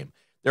pregame.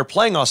 They're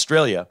playing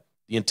Australia.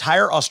 The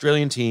entire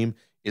Australian team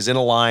is in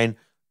a line,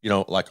 you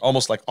know, like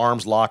almost like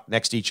arms locked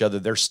next to each other.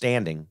 They're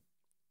standing.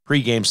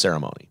 Pregame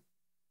ceremony.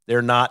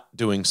 They're not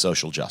doing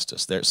social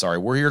justice.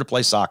 We're here to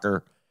play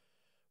soccer.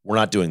 We're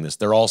not doing this.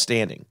 They're all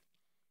standing.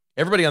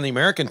 Everybody on the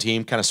American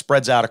team kind of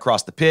spreads out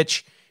across the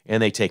pitch,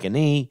 and they take a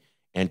knee,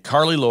 and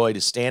Carli Lloyd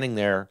is standing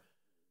there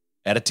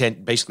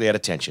basically at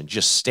attention,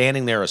 just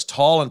standing there as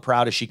tall and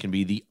proud as she can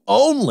be, the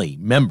only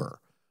member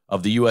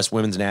of the U.S.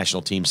 women's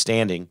national team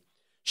standing.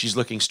 She's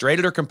looking straight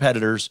at her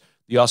competitors,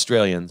 the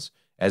Australians,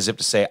 as if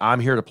to say, I'm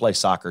here to play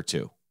soccer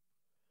too.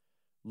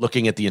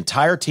 Looking at the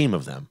entire team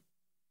of them,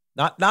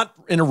 not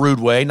in a rude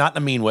way, not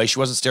in a mean way. She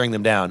wasn't staring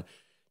them down.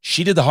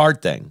 She did the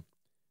hard thing.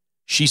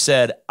 She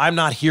said, I'm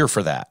not here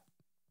for that.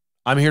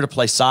 I'm here to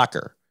play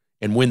soccer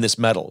and win this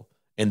medal.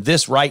 And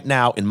this right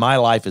now in my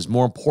life is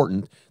more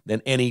important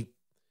than any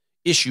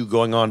issue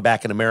going on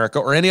back in America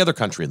or any other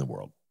country in the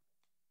world.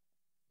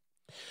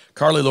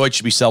 Carli Lloyd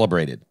should be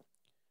celebrated.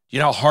 You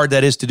know how hard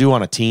that is to do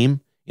on a team,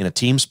 in a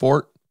team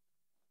sport,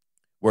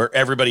 where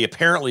everybody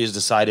apparently has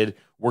decided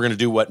we're going to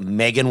do what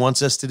Megan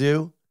wants us to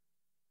do?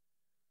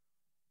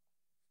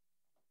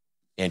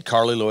 And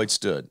Carli Lloyd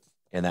stood,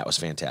 and that was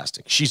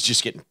fantastic. She's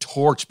just getting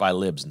torched by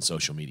libs in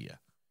social media.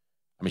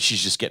 I mean,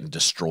 she's just getting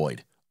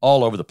destroyed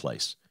all over the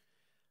place.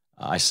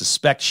 I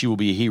suspect she will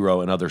be a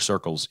hero in other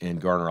circles and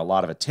garner a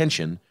lot of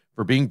attention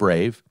for being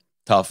brave,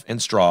 tough,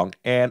 and strong,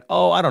 and,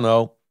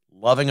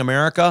 loving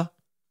America.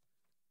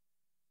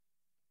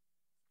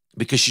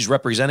 Because she's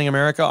representing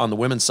America on the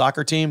women's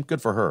soccer team,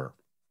 good for her.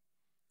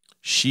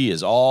 She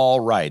is all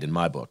right in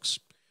my books.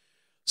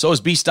 So is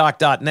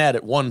bstock.net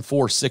at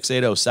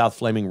 14680 South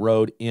Flaming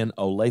Road in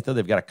Olathe.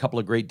 They've got a couple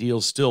of great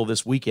deals still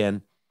this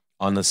weekend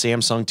on the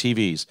Samsung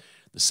TVs.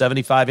 The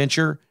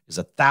 75-incher is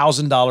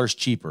 $1,000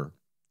 cheaper.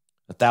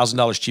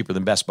 $1,000 cheaper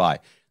than Best Buy.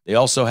 They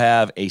also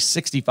have a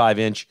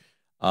 65-inch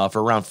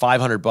for around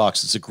 $500.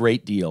 It's a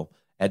great deal.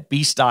 At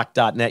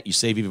bstock.net, you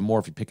save even more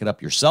if you pick it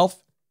up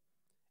yourself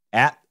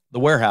at the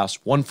warehouse,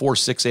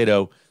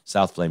 14680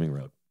 South Flaming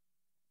Road.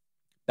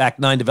 Back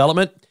Nine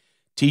Development,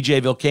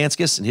 TJ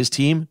Vilkanskis and his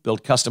team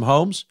build custom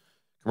homes,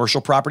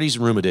 commercial properties,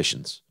 and room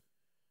additions.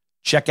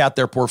 Check out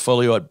their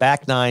portfolio at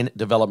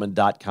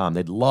back9development.com.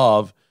 They'd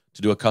love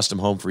to do a custom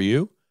home for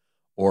you,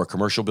 or a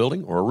commercial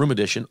building, or a room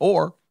addition,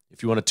 or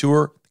if you want to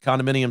tour the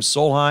condominium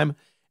Solheim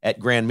at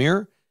Grand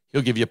Mirror,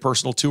 he'll give you a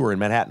personal tour in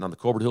Manhattan on the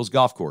Colbert Hills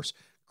Golf Course.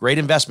 Great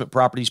investment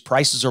properties.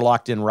 Prices are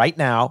locked in right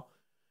now.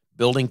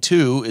 Building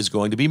 2 is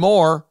going to be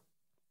more.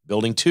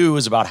 Building 2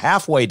 is about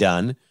halfway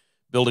done.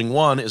 Building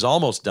 1 is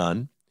almost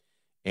done,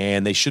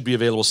 and they should be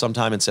available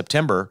sometime in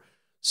September.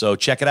 So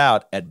check it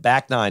out at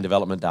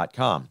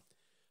back9development.com.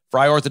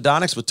 Fry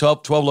Orthodontics with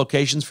 12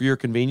 locations for your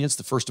convenience.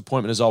 The first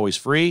appointment is always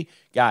free.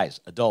 Guys,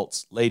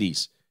 adults,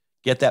 ladies,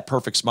 get that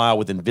perfect smile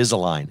with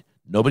Invisalign.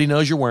 Nobody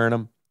knows you're wearing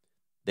them.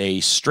 They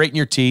straighten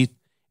your teeth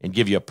and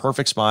give you a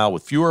perfect smile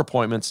with fewer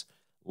appointments,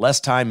 less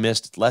time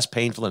missed, it's less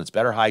painful, and it's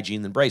better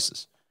hygiene than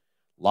braces.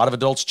 A lot of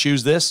adults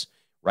choose this.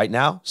 Right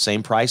now,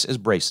 same price as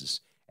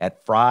braces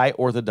at Fry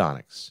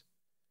Orthodontics.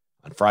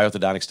 On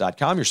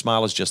FryOrthodontics.com, your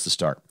smile is just the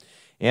start.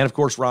 And, of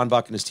course, Ron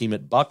Buck and his team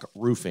at Buck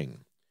Roofing.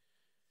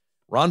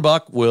 Ron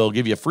Buck will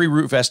give you a free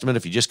roof estimate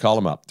if you just call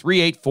him up.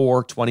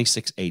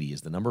 384-2680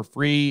 is the number.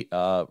 Free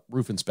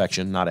roof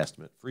inspection, not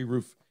estimate. Free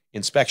roof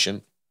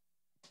inspection.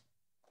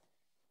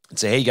 And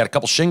say, hey, you got a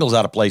couple shingles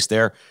out of place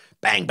there.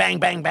 Bang, bang,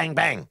 bang, bang,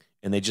 bang.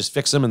 And they just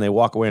fix them and they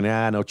walk away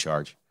and, no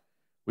charge.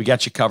 We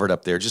got you covered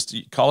up there. Just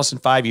call us in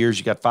 5 years.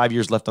 You got 5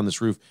 years left on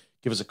this roof.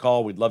 Give us a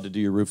call. We'd love to do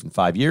your roof in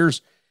 5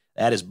 years.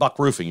 That is Buck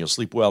Roofing. You'll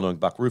sleep well knowing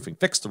Buck Roofing.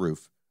 Fix the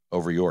roof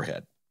over your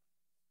head.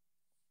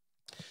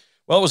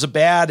 Well, it was a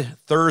bad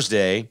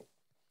Thursday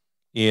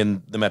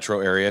in the metro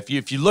area.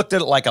 If you looked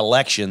at it like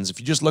elections, if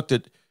you just looked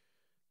at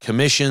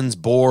commissions,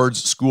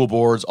 boards, school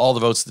boards, all the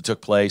votes that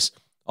took place,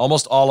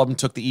 almost all of them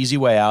took the easy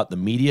way out. The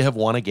media have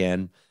won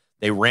again.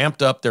 They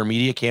ramped up their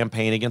media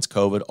campaign against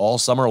COVID all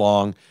summer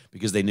long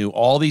because they knew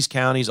all these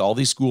counties, all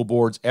these school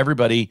boards,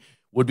 everybody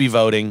would be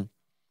voting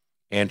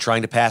and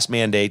trying to pass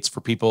mandates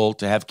for people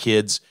to have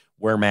kids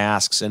wear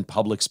masks and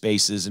public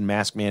spaces and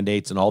mask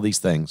mandates and all these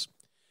things.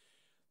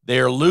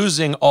 They're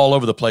losing all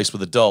over the place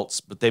with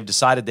adults, but they've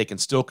decided they can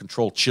still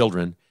control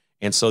children,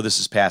 and so this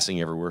is passing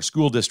everywhere.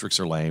 School districts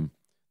are lame.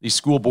 These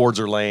school boards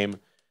are lame.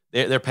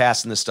 They're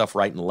passing this stuff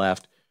right and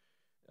left.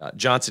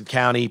 Johnson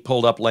County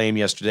pulled up lame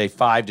yesterday,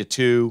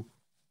 5-2.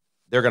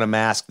 They're going to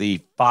mask the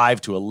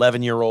 5 to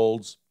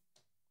 11-year-olds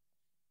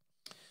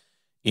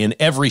in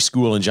every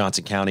school in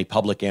Johnson County,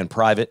 public and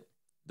private.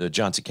 The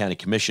Johnson County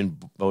Commission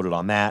voted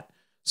on that.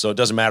 So it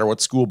doesn't matter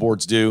what school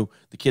boards do.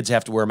 The kids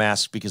have to wear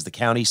masks because the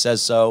county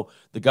says so.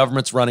 The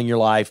government's running your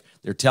life.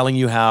 They're telling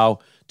you how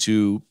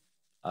to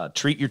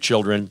treat your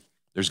children.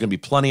 There's going to be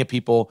plenty of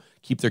people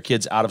keep their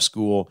kids out of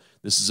school.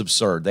 This is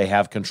absurd. They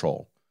have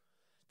control.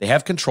 They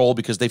have control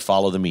because they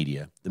follow the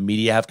media. The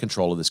media have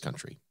control of this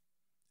country.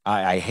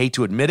 I hate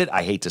to admit it.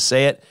 I hate to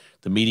say it.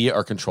 The media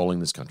are controlling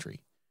this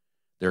country.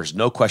 There's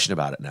no question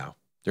about it now.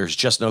 There's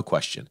just no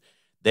question.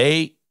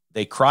 They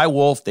cry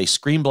wolf. They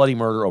scream bloody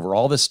murder over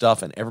all this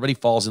stuff, and everybody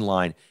falls in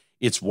line.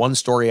 It's one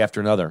story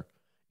after another.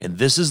 And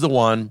this is the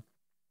one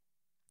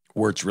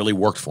where it's really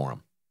worked for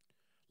them.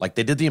 Like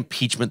they did the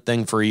impeachment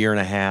thing for a year and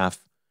a half.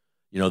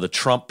 You know, the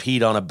Trump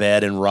peed on a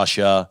bed in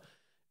Russia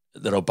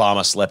that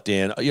Obama slept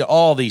in. You know,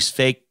 all these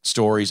fake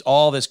stories,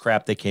 all this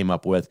crap they came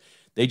up with.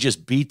 They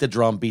just beat the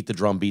drum, beat the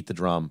drum, beat the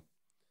drum.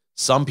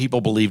 Some people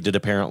believed it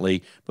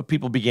apparently, but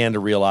people began to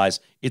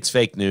realize it's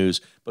fake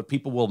news. But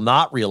people will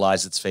not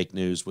realize it's fake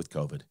news with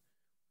COVID.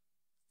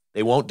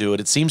 They won't do it.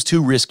 It seems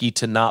too risky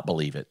to not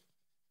believe it.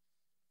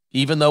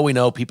 Even though we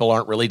know people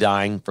aren't really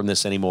dying from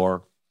this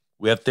anymore.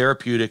 We have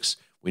therapeutics.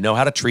 We know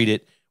how to treat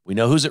it. We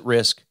know who's at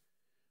risk.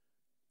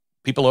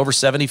 People over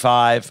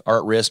 75 are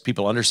at risk.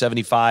 People under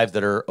 75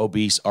 that are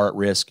obese are at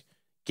risk.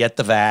 Get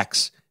the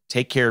vax.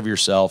 Take care of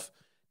yourself.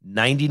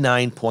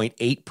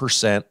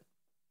 99.8%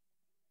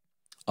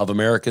 of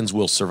Americans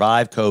will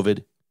survive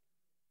COVID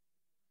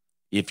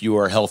if you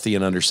are healthy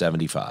and under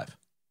 75.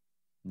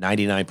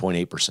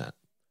 99.8%.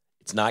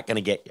 It's not going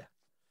to get you.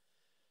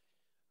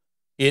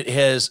 It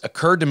has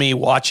occurred to me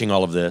watching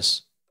all of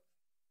this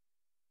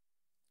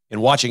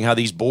and watching how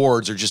these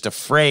boards are just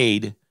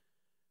afraid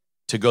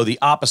to go the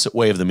opposite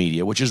way of the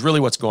media, which is really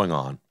what's going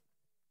on.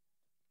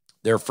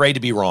 They're afraid to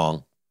be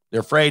wrong.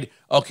 They're afraid,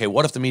 okay,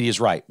 what if the media is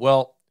right?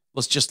 Well,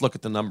 let's just look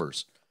at the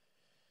numbers.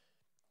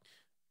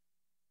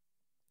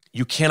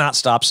 You cannot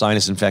stop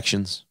sinus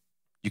infections.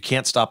 You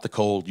can't stop the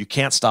cold. You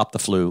can't stop the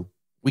flu.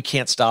 We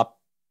can't stop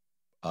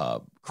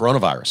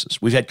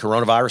coronaviruses. We've had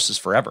coronaviruses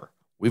forever.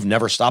 We've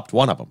never stopped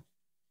one of them.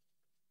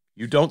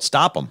 You don't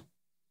stop them.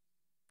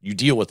 You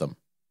deal with them.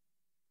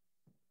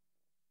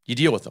 You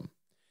deal with them.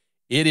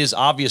 It is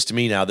obvious to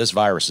me now this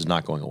virus is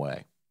not going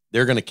away.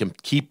 They're going to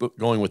keep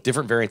going with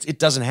different variants. It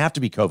doesn't have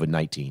to be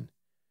COVID-19.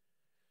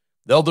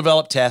 They'll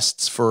develop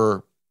tests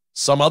for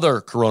some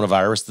other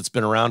coronavirus that's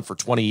been around for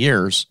 20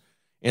 years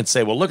and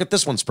say, well, look at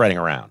this one spreading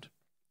around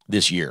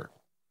this year.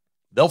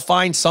 They'll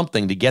find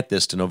something to get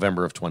this to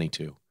November of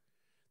 22.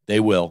 They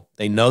will.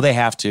 They know they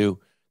have to.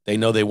 They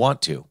know they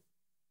want to.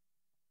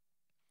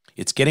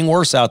 It's getting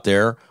worse out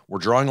there. We're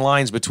drawing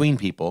lines between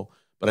people,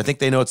 but I think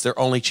they know it's their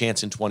only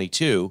chance in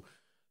 22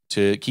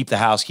 to keep the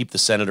House, keep the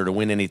Senate, or to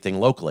win anything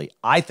locally.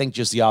 I think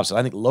just the opposite.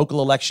 I think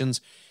local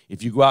elections,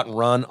 if you go out and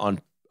run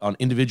on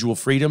individual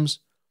freedoms,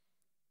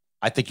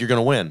 I think you're going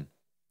to win.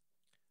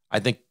 I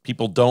think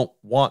people don't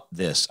want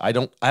this. I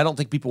don't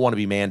think people want to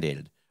be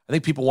mandated. I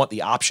think people want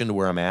the option to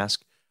wear a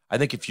mask. I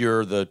think if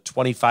you're the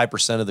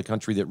 25% of the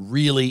country that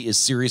really is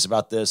serious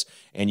about this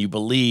and you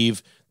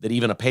believe that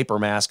even a paper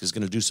mask is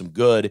going to do some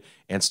good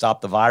and stop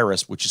the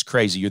virus, which is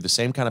crazy, you're the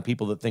same kind of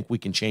people that think we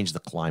can change the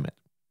climate.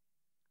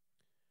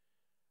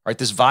 All right,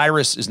 this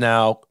virus is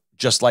now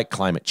just like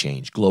climate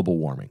change, global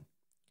warming.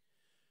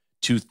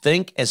 To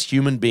think as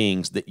human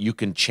beings that you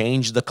can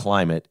change the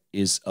climate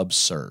is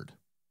absurd.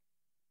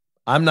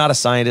 I'm not a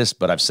scientist,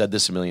 but I've said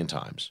this a million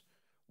times.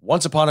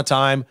 Once upon a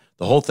time,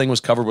 the whole thing was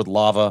covered with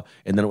lava,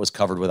 and then it was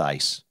covered with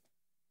ice.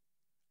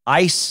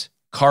 Ice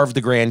carved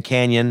the Grand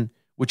Canyon,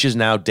 which is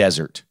now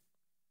desert,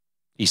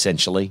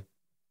 essentially.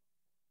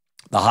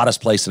 The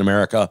hottest place in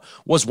America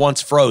was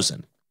once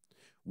frozen.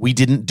 We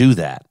didn't do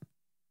that.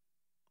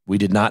 We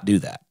did not do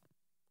that.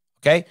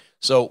 Okay?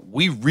 So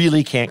we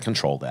really can't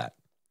control that.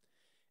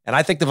 And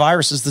I think the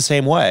virus is the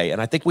same way.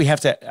 And I think we have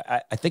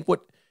to, I think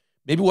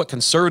what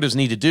conservatives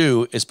need to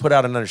do is put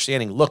out an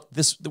understanding. Look,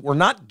 we're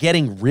not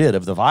getting rid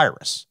of the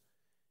virus.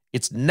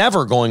 It's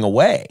never going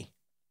away.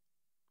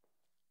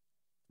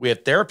 We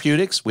have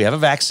therapeutics, we have a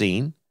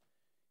vaccine,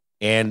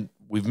 and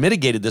we've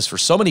mitigated this for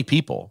so many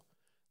people.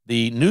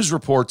 The news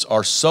reports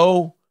are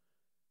so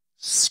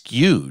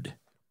skewed.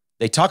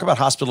 They talk about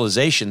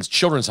hospitalizations,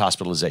 children's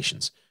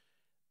hospitalizations.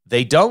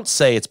 They don't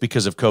say it's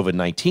because of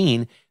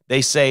COVID-19.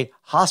 They say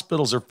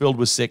hospitals are filled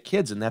with sick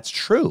kids, and that's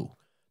true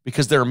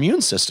because their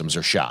immune systems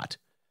are shot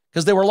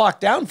because they were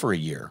locked down for a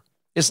year.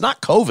 It's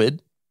not COVID.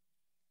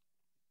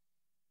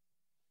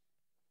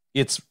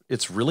 It's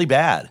really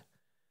bad,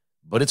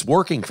 but it's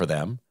working for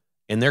them,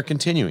 and they're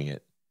continuing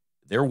it.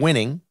 They're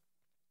winning,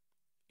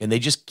 and they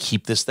just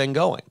keep this thing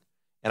going.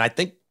 And I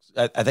think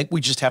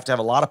we just have to have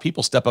a lot of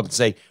people step up and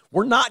say,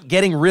 we're not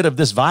getting rid of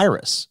this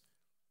virus.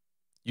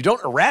 You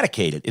don't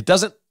eradicate it. It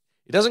doesn't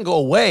go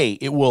away.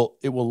 It will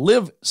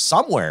live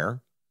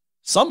somewhere,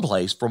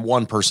 someplace from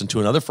one person to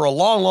another for a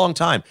long, long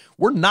time.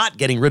 We're not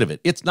getting rid of it.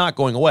 It's not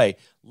going away.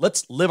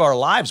 Let's live our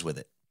lives with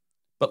it.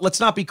 But let's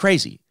not be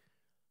crazy.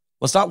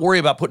 Let's not worry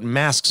about putting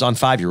masks on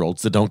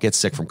 5-year-olds that don't get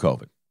sick from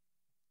COVID.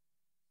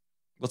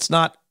 Let's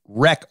not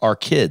wreck our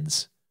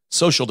kids'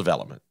 social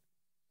development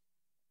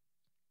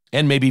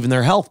and maybe even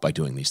their health by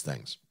doing these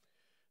things.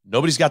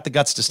 Nobody's got the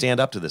guts to stand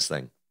up to this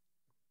thing.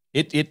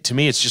 To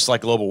me, it's just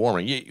like global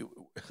warming.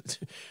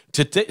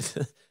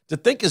 To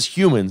think as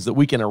humans that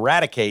we can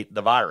eradicate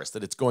the virus,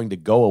 that it's going to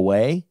go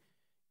away,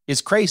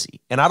 is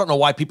crazy. And I don't know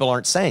why people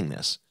aren't saying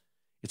this.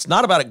 It's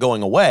not about it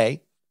going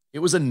away. It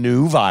was a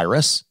new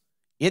virus.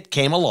 It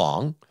came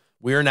along.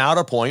 We are now at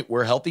a point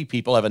where healthy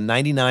people have a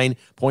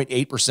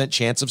 99.8%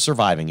 chance of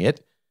surviving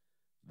it.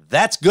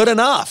 That's good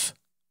enough.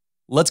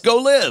 Let's go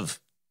live.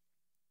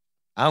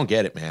 I don't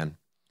get it, man.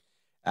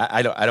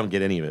 I don't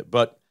get any of it.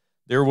 But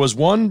there was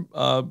one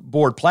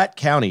board, Platte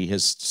County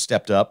has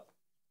stepped up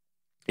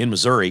in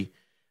Missouri.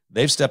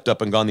 They've stepped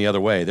up and gone the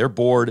other way. Their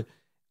board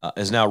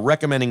is now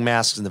recommending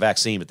masks and the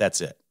vaccine, but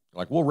that's it.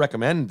 Like, we'll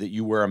recommend that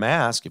you wear a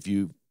mask if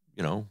we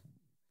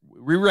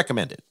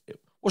recommend it.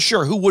 Well,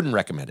 sure, who wouldn't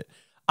recommend it?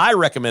 I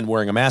recommend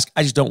wearing a mask.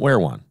 I just don't wear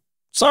one.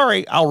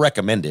 Sorry, I'll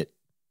recommend it.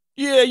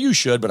 Yeah, you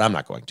should, but I'm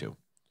not going to.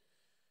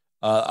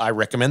 I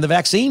recommend the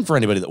vaccine for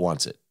anybody that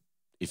wants it,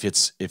 if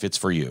it's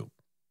for you.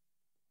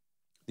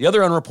 The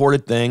other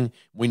unreported thing,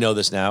 we know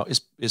this now,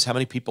 is how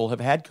many people have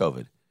had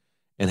COVID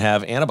and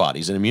have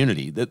antibodies and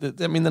immunity.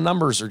 The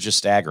numbers are just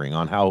staggering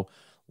on how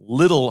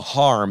little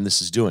harm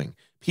this is doing.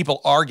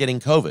 People are getting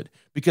COVID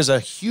because a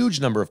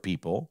huge number of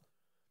people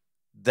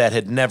that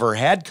had never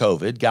had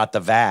COVID got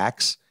the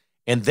vax,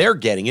 and they're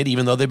getting it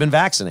even though they've been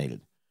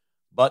vaccinated.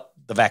 But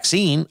the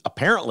vaccine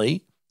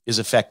apparently is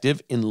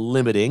effective in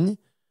limiting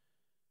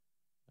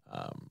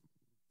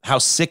how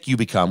sick you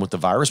become with the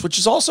virus, which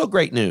is also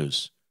great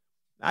news.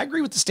 I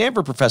agree with the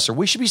Stanford professor.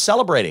 We should be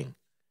celebrating.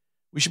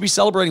 We should be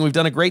celebrating. We've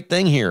done a great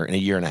thing here in a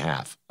year and a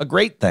half. A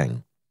great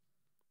thing.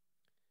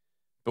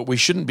 But we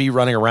shouldn't be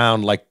running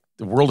around like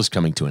the world is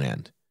coming to an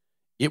end.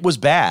 It was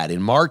bad.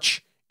 In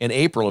March and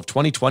April of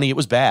 2020, it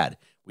was bad.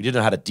 We didn't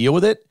know how to deal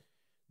with it.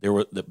 There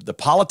were the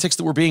politics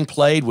that were being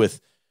played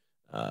with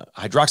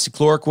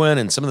hydroxychloroquine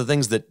and some of the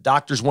things that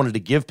doctors wanted to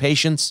give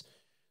patients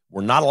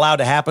were not allowed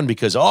to happen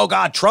because, oh,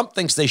 God, Trump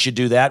thinks they should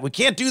do that. We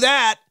can't do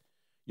that.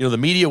 The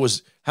media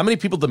how many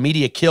people did the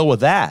media kill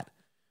with that?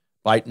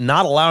 By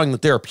not allowing the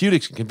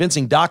therapeutics and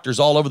convincing doctors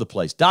all over the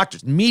place.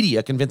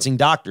 Media convincing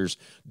doctors,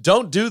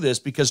 don't do this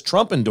because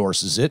Trump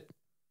endorses it.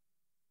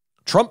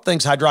 Trump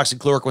thinks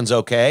hydroxychloroquine's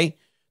okay.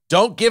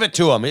 Don't give it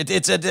to him.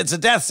 It's a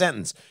death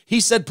sentence. He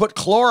said put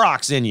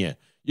Clorox in you.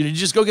 You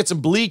just go get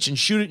some bleach and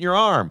shoot it in your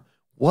arm.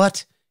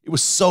 What? It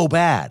was so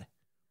bad.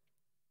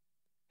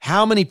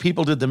 How many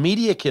people did the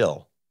media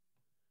kill?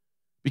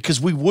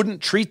 Because we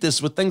wouldn't treat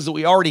this with things that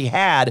we already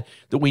had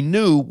that we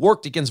knew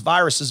worked against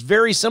viruses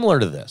very similar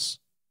to this.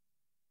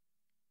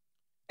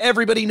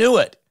 Everybody knew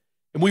it.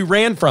 And we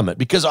ran from it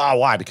because,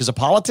 why? Because of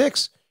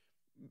politics?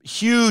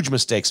 Huge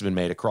mistakes have been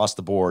made across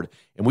the board,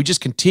 and we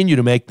just continue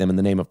to make them in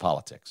the name of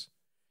politics.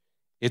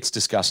 It's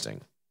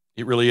disgusting.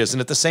 It really is. And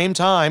at the same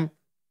time,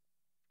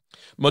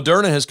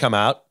 Moderna has come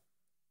out.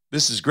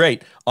 This is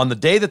great. On the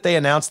day that they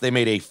announced they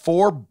made a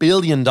 $4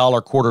 billion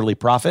quarterly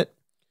profit,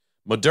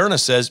 Moderna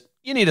says,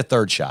 you need a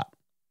third shot.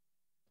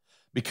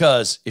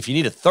 Because if you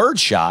need a third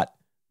shot,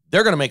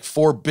 they're going to make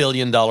 $4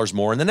 billion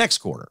more in the next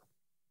quarter.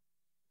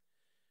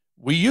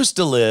 We used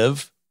to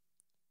live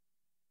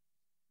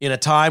in a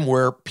time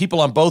where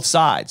people on both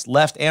sides,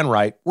 left and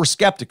right, were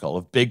skeptical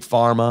of big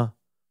pharma,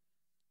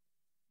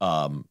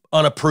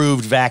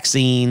 unapproved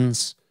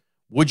vaccines.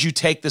 Would you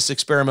take this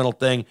experimental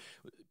thing?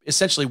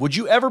 Essentially, would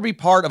you ever be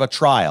part of a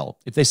trial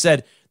if they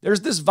said,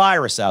 there's this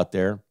virus out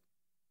there,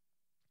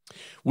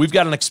 we've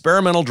got an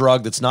experimental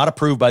drug that's not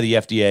approved by the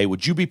FDA,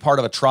 would you be part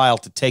of a trial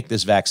to take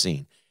this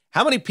vaccine?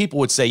 How many people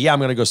would say, yeah, I'm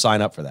going to go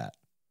sign up for that?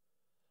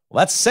 Well,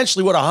 that's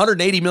essentially what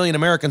 180 million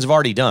Americans have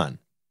already done.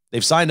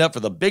 They've signed up for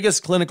the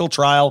biggest clinical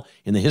trial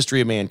in the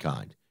history of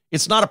mankind.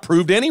 It's not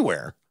approved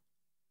anywhere.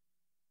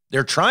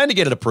 They're trying to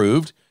get it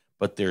approved,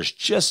 but there's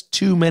just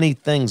too many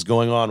things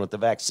going on with the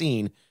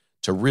vaccine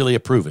to really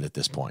approve it at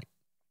this point.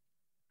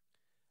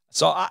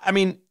 So, I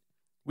mean,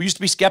 we used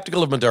to be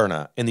skeptical of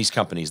Moderna and these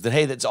companies that,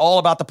 hey, that's all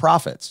about the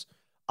profits.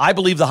 I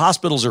believe the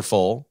hospitals are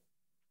full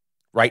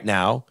right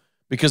now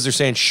because they're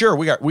saying, sure,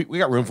 we got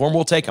room for them,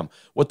 we'll take them.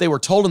 What they were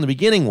told in the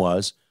beginning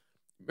was,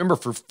 remember,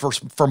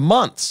 for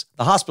months,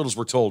 the hospitals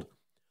were told,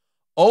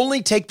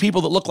 only take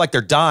people that look like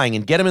they're dying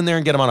and get them in there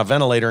and get them on a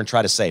ventilator and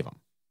try to save them.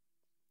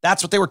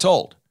 That's what they were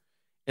told.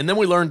 And then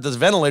we learned that the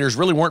ventilators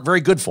really weren't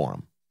very good for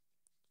them.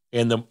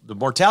 And the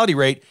mortality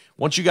rate,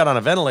 once you got on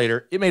a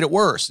ventilator, it made it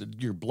worse.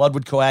 Your blood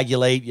would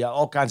coagulate. Yeah,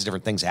 all kinds of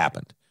different things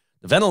happened.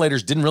 The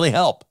ventilators didn't really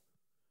help.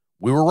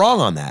 We were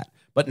wrong on that.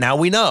 But now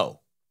we know.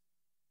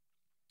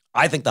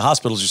 I think the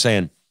hospitals are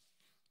saying,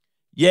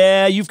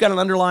 yeah, you've got an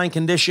underlying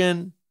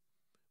condition.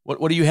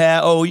 What do you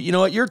have? Oh, you know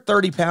what? You're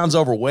 30 pounds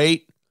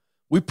overweight.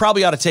 We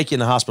probably ought to take you in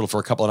the hospital for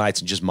a couple of nights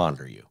and just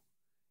monitor you.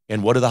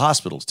 And what do the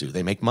hospitals do?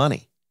 They make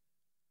money.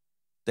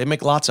 They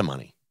make lots of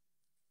money.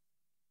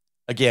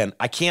 Again,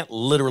 I can't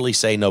literally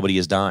say nobody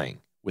is dying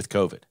with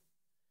COVID.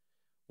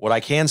 What I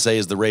can say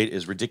is the rate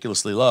is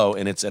ridiculously low,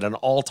 and it's at an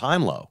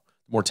all-time low.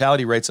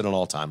 Mortality rate's at an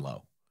all-time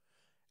low.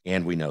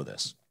 And we know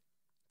this.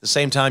 At the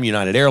same time,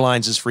 United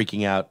Airlines is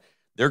freaking out.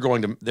 They're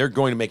going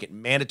to make it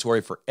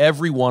mandatory for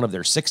every one of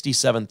their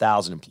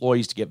 67,000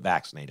 employees to get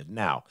vaccinated.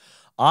 Now,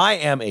 I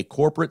am a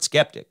corporate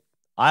skeptic.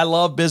 I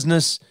love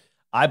business.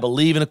 I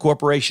believe in a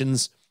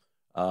corporation's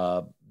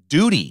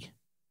duty,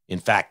 in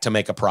fact, to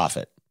make a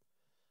profit.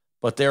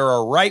 But there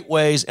are right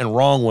ways and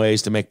wrong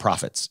ways to make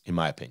profits, in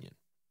my opinion.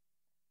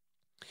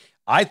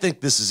 I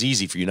think this is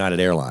easy for United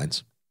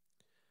Airlines.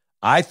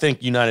 I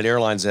think United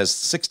Airlines has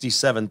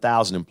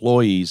 67,000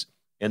 employees,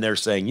 and they're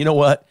saying, you know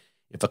what?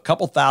 If a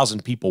couple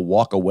thousand people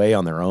walk away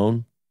on their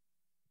own,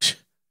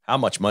 how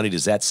much money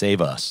does that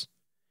save us?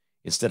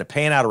 Instead of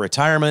paying out a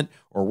retirement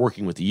or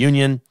working with the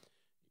union,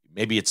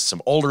 maybe it's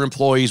some older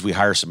employees, we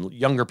hire some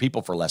younger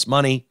people for less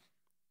money.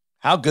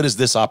 How good is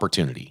this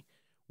opportunity?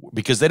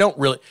 Because they don't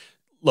really...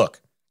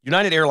 Look,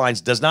 United Airlines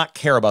does not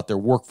care about their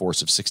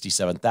workforce of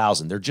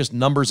 67,000. They're just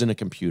numbers in a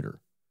computer.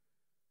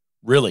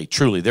 Really,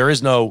 truly. There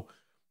is no,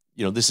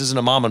 this isn't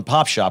a mom and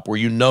pop shop where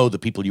you know the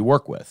people you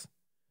work with.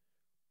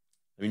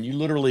 I mean, you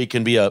literally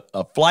can be a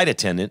flight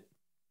attendant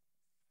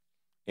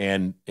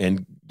and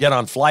get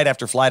on flight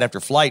after flight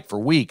after flight for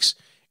weeks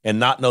and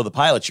not know the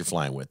pilots you're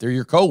flying with. They're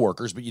your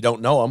coworkers, but you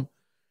don't know them.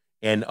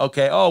 And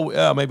okay,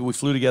 maybe we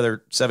flew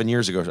together 7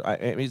 years ago. I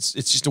mean, it's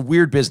just a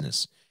weird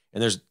business.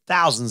 And there's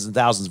thousands and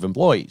thousands of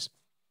employees.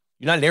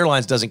 United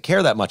Airlines doesn't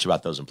care that much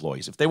about those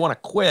employees. If they want to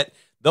quit,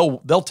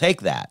 they'll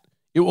take that.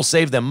 It will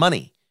save them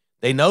money.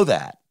 They know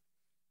that.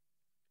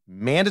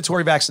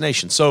 Mandatory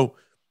vaccination. So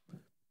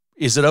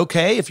is it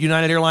okay if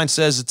United Airlines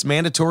says it's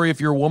mandatory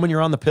if you're a woman, you're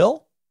on the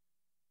pill?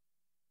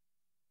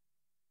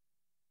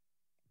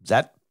 Is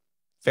that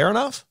fair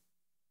enough?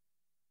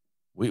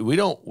 We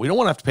don't want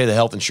to have to pay the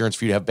health insurance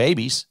for you to have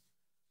babies.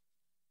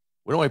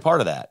 We don't want to be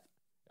part of that.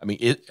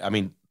 I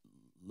mean,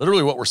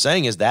 literally what we're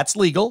saying is that's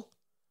legal.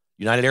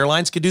 United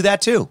Airlines could do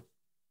that too.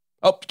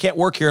 Oh, you can't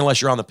work here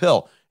unless you're on the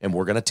pill, and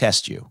we're going to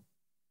test you.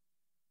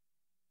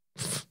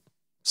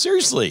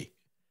 Seriously.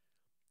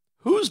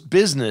 Whose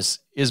business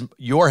is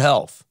your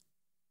health?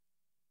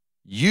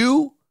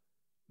 You,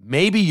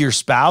 maybe your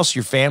spouse,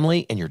 your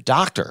family, and your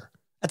doctor.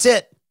 That's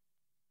it.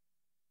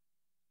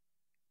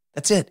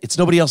 That's it. It's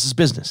nobody else's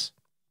business.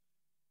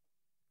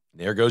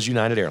 There goes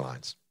United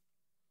Airlines.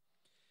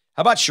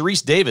 How about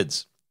Sharice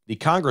Davids, the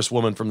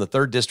congresswoman from the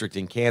 3rd District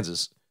in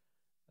Kansas,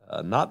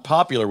 not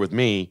popular with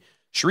me.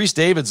 Sharice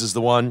Davids is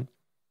the one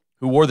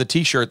who wore the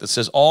T-shirt that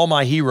says, "All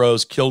my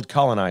heroes killed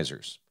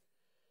colonizers."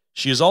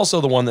 She is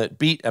also the one that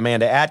beat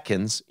Amanda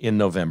Atkins in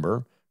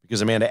November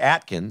because Amanda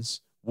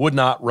Atkins would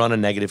not run a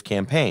negative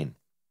campaign.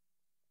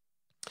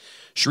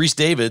 Sharice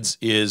Davids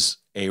is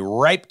a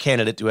ripe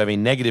candidate to have a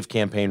negative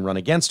campaign run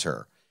against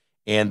her,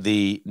 and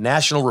the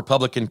National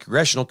Republican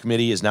Congressional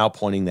Committee is now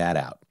pointing that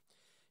out.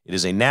 It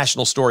is a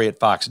national story at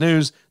Fox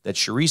News that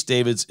Sharice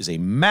Davids is a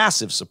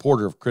massive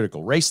supporter of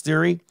critical race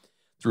theory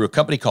through a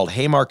company called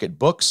Haymarket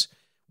Books,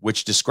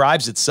 which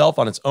describes itself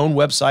on its own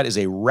website as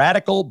a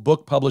radical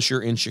book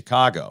publisher in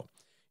Chicago.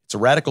 It's a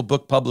radical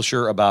book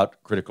publisher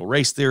about critical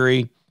race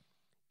theory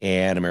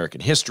and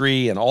American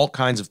history and all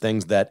kinds of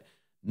things that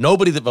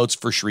nobody that votes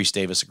for Sharice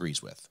Davids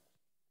agrees with.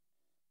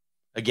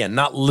 Again,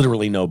 not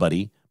literally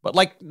nobody, but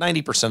like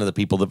 90% of the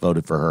people that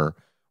voted for her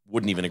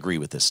wouldn't even agree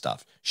with this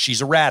stuff.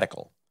 She's a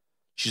radical.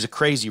 She's a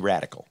crazy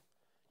radical.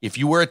 If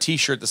you wear a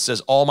T-shirt that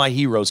says, "All my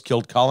heroes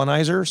killed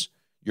colonizers,"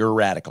 you're a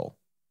radical.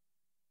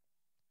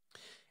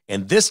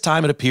 And this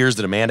time it appears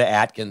that Amanda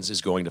Atkins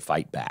is going to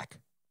fight back,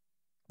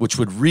 which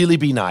would really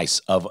be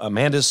nice.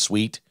 Amanda's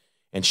sweet,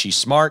 and she's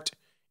smart,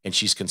 and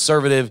she's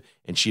conservative,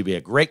 and she'd be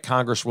a great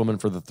congresswoman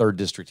for the 3rd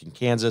District in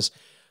Kansas.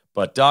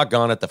 But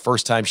doggone it, the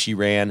first time she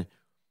ran,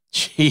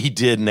 she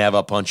didn't have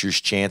a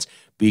puncher's chance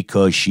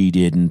because she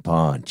didn't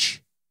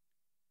punch.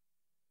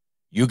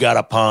 You got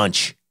to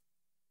punch.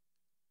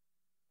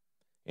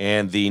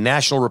 And the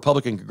National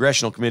Republican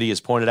Congressional Committee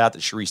has pointed out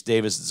that Sharice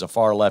Davids is a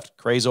far-left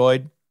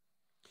crazoid.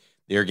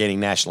 They're gaining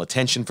national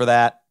attention for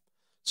that.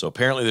 So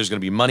apparently there's going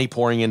to be money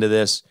pouring into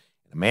this.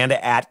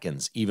 Amanda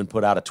Atkins even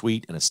put out a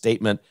tweet and a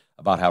statement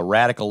about how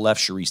radical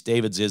left Sharice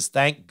Davids is.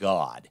 Thank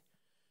God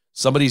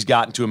somebody's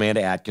gotten to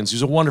Amanda Atkins,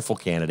 who's a wonderful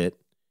candidate,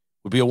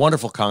 would be a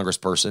wonderful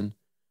congressperson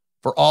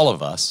for all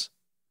of us.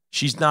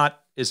 She's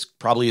not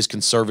probably as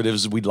conservative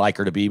as we'd like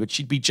her to be, but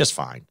she'd be just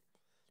fine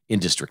in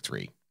District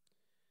 3.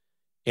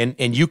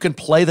 And you can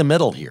play the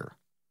middle here.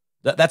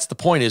 That's the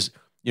point is,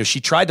 she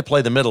tried to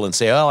play the middle and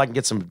say, "Oh, I can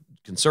get some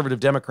conservative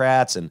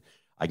Democrats and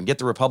I can get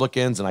the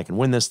Republicans and I can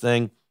win this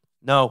thing."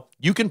 No,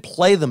 you can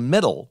play the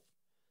middle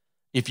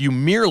if you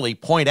merely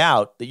point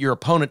out that your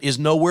opponent is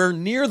nowhere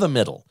near the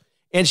middle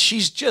and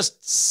she's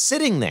just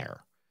sitting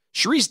there.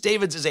 Sharice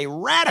Davids is a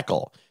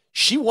radical.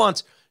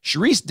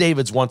 Sharice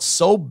Davids wants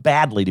so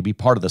badly to be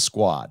part of the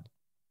squad,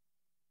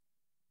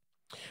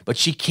 but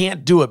she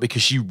can't do it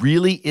because she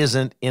really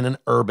isn't in an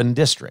urban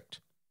district.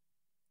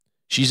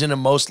 She's in a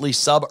mostly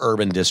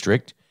suburban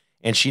district,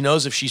 and she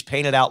knows if she's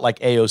painted out like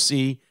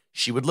AOC,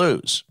 she would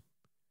lose.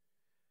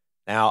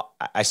 Now,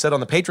 I said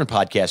on the Patron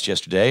podcast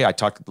yesterday, I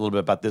talked a little bit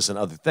about this and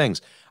other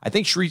things. I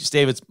think Sharice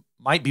Davids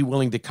might be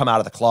willing to come out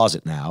of the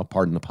closet now,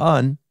 pardon the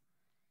pun,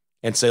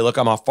 and say, "Look,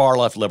 I'm a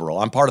far-left liberal.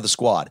 I'm part of the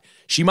squad."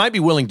 She might be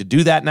willing to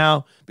do that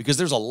now because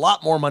there's a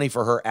lot more money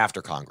for her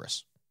after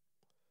Congress,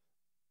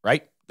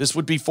 right? This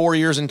would be 4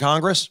 years in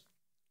Congress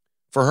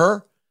for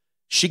her.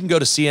 She can go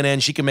to CNN.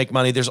 She can make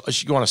money.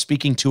 She can go on a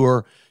speaking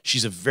tour.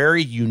 She's a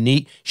very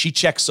unique. She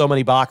checks so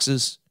many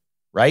boxes,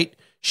 right?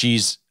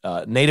 She's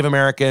Native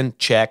American,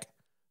 check.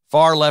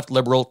 Far left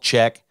liberal,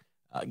 check.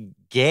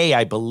 Gay,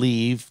 I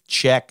believe,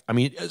 check. I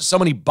mean, so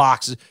many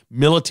boxes.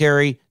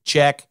 Military,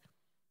 check.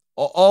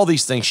 All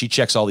these things, she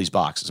checks all these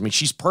boxes. I mean,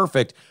 she's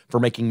perfect for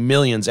making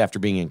millions after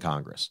being in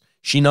Congress.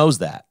 She knows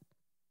that.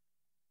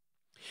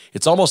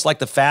 It's almost like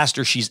the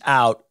faster she's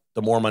out,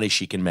 the more money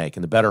she can make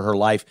and the better her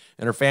life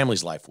and her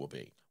family's life will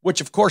be,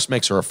 which of course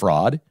makes her a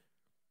fraud,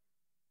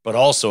 but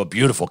also a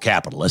beautiful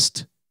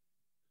capitalist.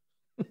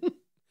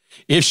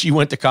 If she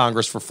went to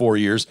Congress for 4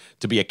 years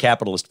to be a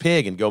capitalist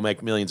pig and go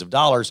make millions of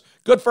dollars,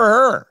 good for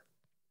her.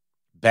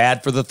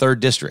 Bad for the 3rd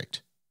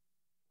District.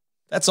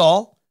 That's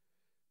all.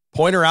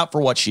 Point her out for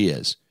what she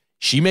is.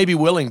 She may be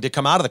willing to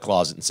come out of the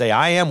closet and say,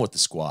 "I am with the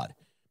squad."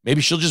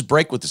 Maybe she'll just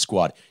break with the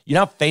squad. You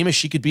know how famous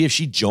she could be if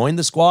she joined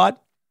the squad?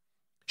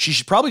 She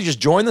should probably just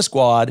join the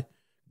squad,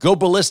 go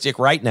ballistic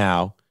right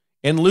now,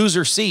 and lose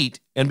her seat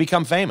and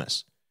become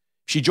famous.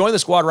 If she joined the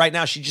squad right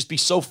now, she'd just be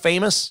so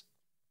famous.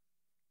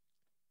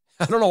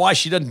 I don't know why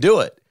she doesn't do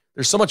it.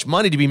 There's so much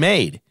money to be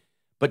made.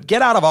 But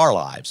get out of our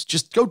lives.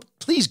 Just go,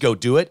 please go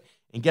do it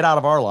and get out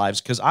of our lives,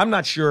 because I'm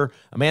not sure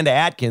Amanda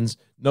Atkins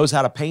knows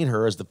how to paint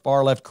her as the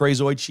far-left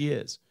crazoid she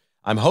is.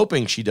 I'm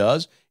hoping she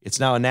does. It's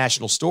now a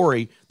national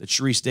story that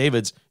Sharice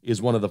Davids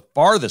is one of the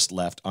farthest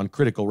left on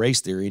critical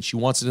race theory, and she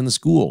wants it in the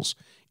schools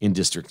in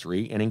District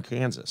 3 and in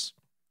Kansas.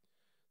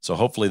 So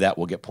hopefully that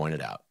will get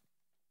pointed out.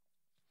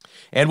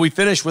 And we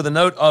finish with a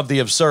note of the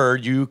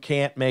absurd. You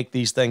can't make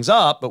these things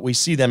up, but we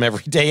see them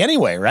every day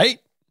anyway, right?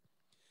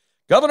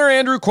 Governor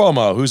Andrew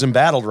Cuomo, who's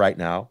embattled right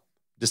now,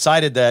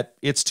 decided that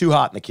it's too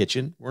hot in the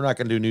kitchen. We're not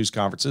going to do news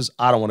conferences.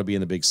 I don't want to be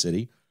in the big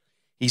city.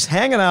 He's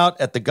hanging out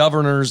at the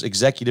governor's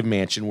executive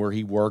mansion where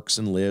he works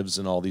and lives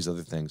and all these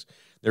other things.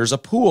 There's a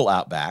pool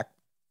out back.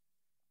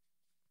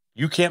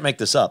 You can't make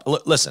this up.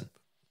 Listen,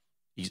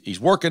 he's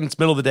working. It's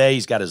middle of the day.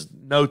 He's got his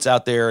notes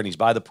out there, and he's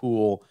by the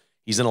pool.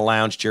 He's in a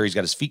lounge chair. He's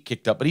got his feet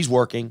kicked up, but he's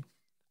working.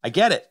 I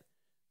get it.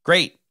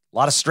 Great. A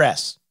lot of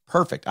stress.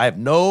 perfect. I have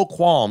no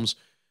qualms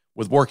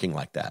with working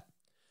like that.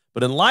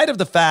 But in light of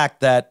the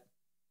fact that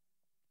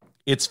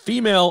it's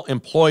female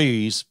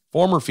employees,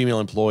 former female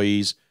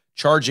employees,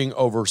 charging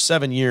over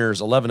 7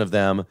 years, 11 of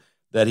them,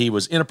 that he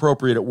was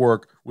inappropriate at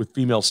work with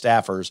female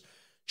staffers,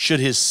 should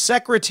his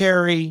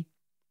secretary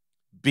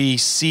be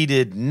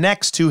seated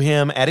next to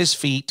him at his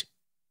feet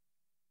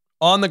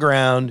on the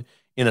ground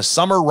in a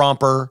summer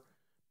romper,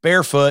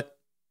 barefoot,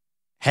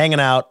 hanging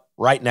out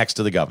right next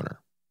to the governor?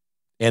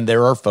 And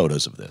there are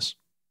photos of this.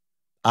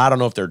 I don't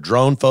know if they're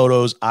drone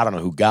photos. I don't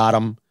know who got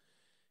them.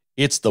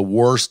 It's the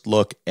worst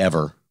look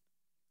ever.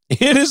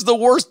 It is the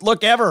worst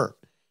look ever.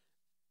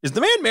 Is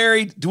the man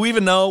married? Do we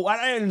even know? I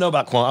don't even know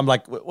about Cuomo. I'm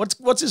like,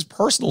 what's his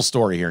personal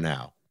story here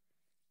now?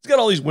 He's got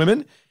all these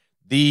women.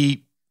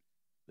 The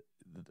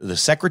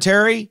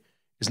secretary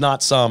is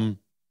not some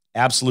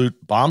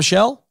absolute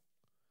bombshell,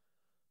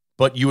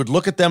 but you would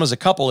look at them as a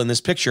couple in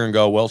this picture and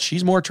go, well,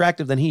 she's more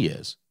attractive than he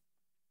is.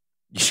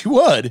 You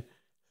would.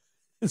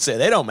 And say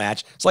they don't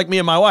match. It's like me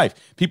and my wife.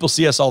 People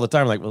see us all the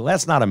time like, well,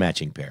 that's not a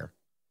matching pair.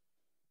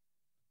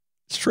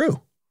 It's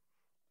true.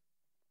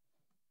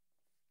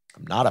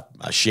 I'm not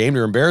ashamed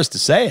or embarrassed to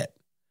say it.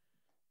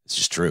 It's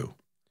just true.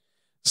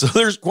 So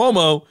there's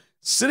Cuomo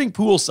sitting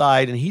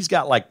poolside, and he's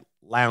got like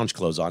lounge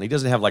clothes on. He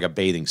doesn't have like a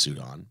bathing suit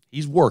on.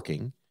 He's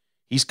working.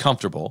 He's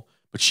comfortable,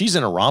 but she's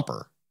in a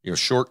romper.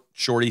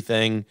 Shorty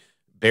thing,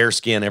 bare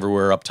skin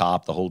everywhere up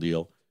top, the whole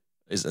deal.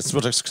 That's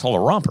what it's called, a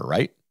romper,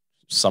 right?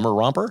 Summer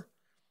romper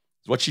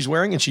is what she's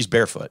wearing, and she's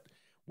barefoot,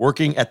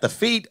 working at the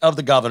feet of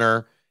the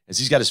governor as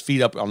he's got his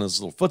feet up on this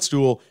little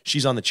footstool.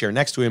 She's on the chair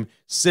next to him,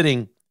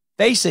 sitting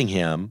facing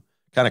him,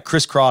 kind of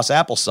crisscross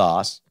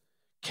applesauce.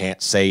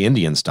 Can't say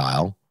Indian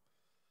style.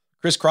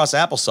 Crisscross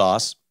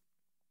applesauce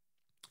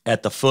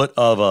at the foot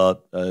of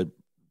a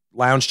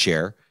lounge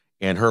chair,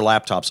 and her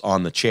laptop's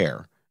on the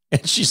chair.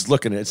 And she's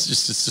looking at it. It's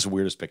just the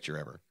weirdest picture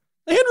ever.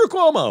 Andrew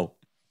Cuomo,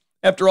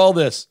 after all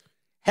this,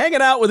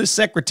 hanging out with his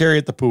secretary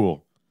at the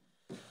pool.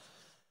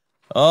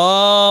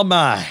 Oh,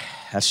 my.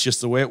 That's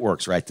just the way it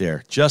works right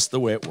there. Just the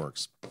way it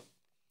works. A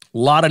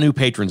lot of new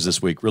patrons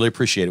this week. Really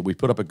appreciate it. We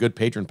put up a good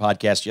patron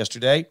podcast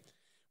yesterday.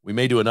 We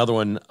may do another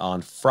one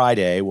on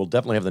Friday. We'll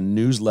definitely have the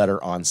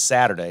newsletter on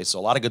Saturday. So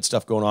a lot of good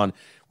stuff going on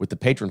with the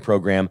patron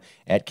program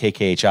at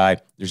KKHI.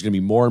 There's going to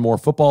be more and more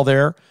football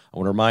there. I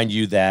want to remind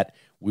you that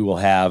we will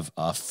have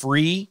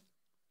free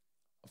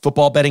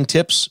football betting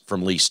tips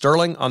from Lee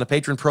Sterling on the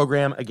patron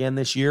program again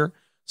this year.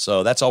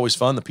 So that's always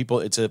fun.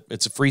 It's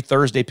a free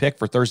Thursday pick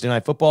for Thursday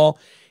Night Football.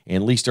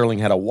 And Lee Sterling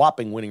had a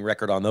whopping winning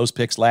record on those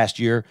picks last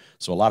year.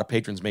 So a lot of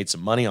patrons made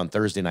some money on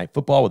Thursday Night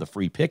Football with a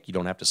free pick. You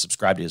don't have to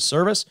subscribe to his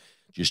service.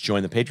 Just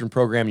join the patron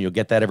program, and you'll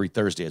get that every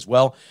Thursday as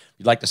well. If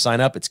you'd like to sign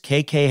up, it's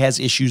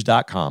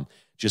kkhasissues.com.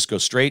 Just go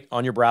straight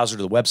on your browser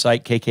to the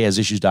website,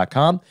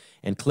 kkhasissues.com,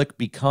 and click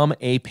Become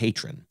a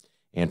Patron.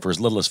 And for as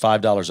little as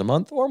 $5 a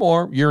month or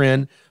more, you're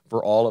in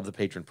for all of the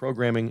patron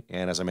programming.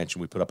 And as I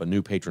mentioned, we put up a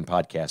new patron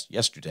podcast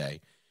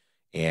yesterday,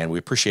 and we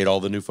appreciate all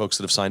the new folks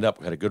that have signed up.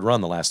 We had a good run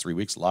the last 3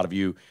 weeks. A lot of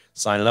you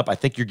signing up. I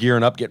think you're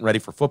gearing up, getting ready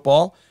for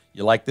football.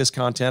 You like this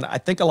content. I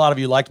think a lot of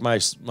you liked my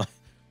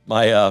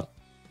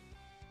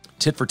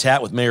tit for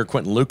tat with Mayor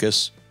Quentin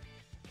Lucas.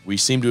 We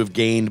seem to have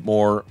gained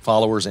more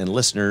followers and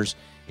listeners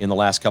in the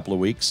last couple of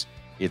weeks.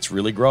 It's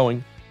really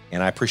growing,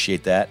 and I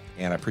appreciate that,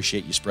 and I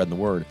appreciate you spreading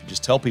the word. If you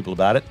just tell people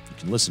about it, you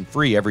can listen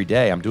free every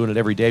day. I'm doing it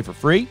every day for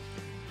free.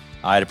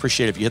 I'd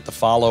appreciate if you hit the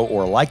follow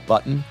or like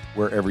button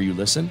wherever you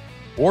listen,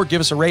 or give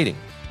us a rating.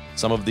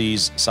 Some of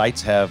these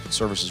sites have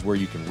services where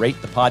you can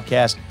rate the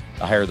podcast.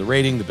 The higher the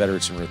rating, the better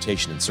it's in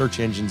rotation in search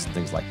engines and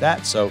things like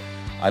that. So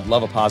I'd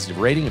love a positive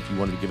rating. If you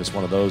wanted to give us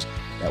one of those,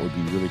 that would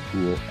be really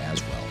cool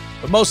as well.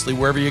 But mostly,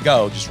 wherever you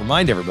go, just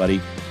remind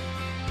everybody,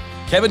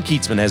 Kevin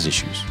Kietzman has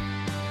issues.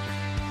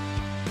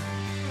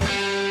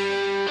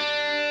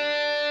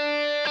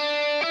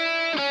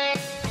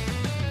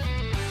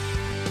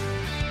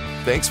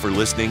 Thanks for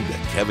listening to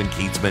Kevin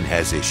Kietzman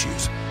Has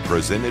Issues,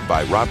 presented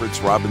by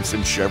Roberts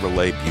Robinson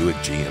Chevrolet Buick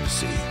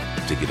GMC.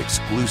 To get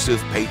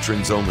exclusive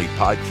patrons-only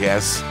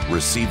podcasts,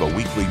 receive a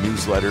weekly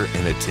newsletter,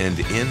 and attend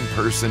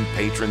in-person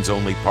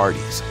patrons-only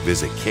parties,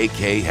 visit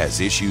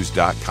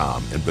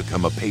kkhasissues.com and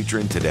become a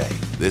patron today.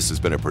 This has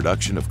been a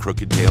production of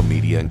Crooked Tail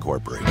Media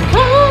Incorporated.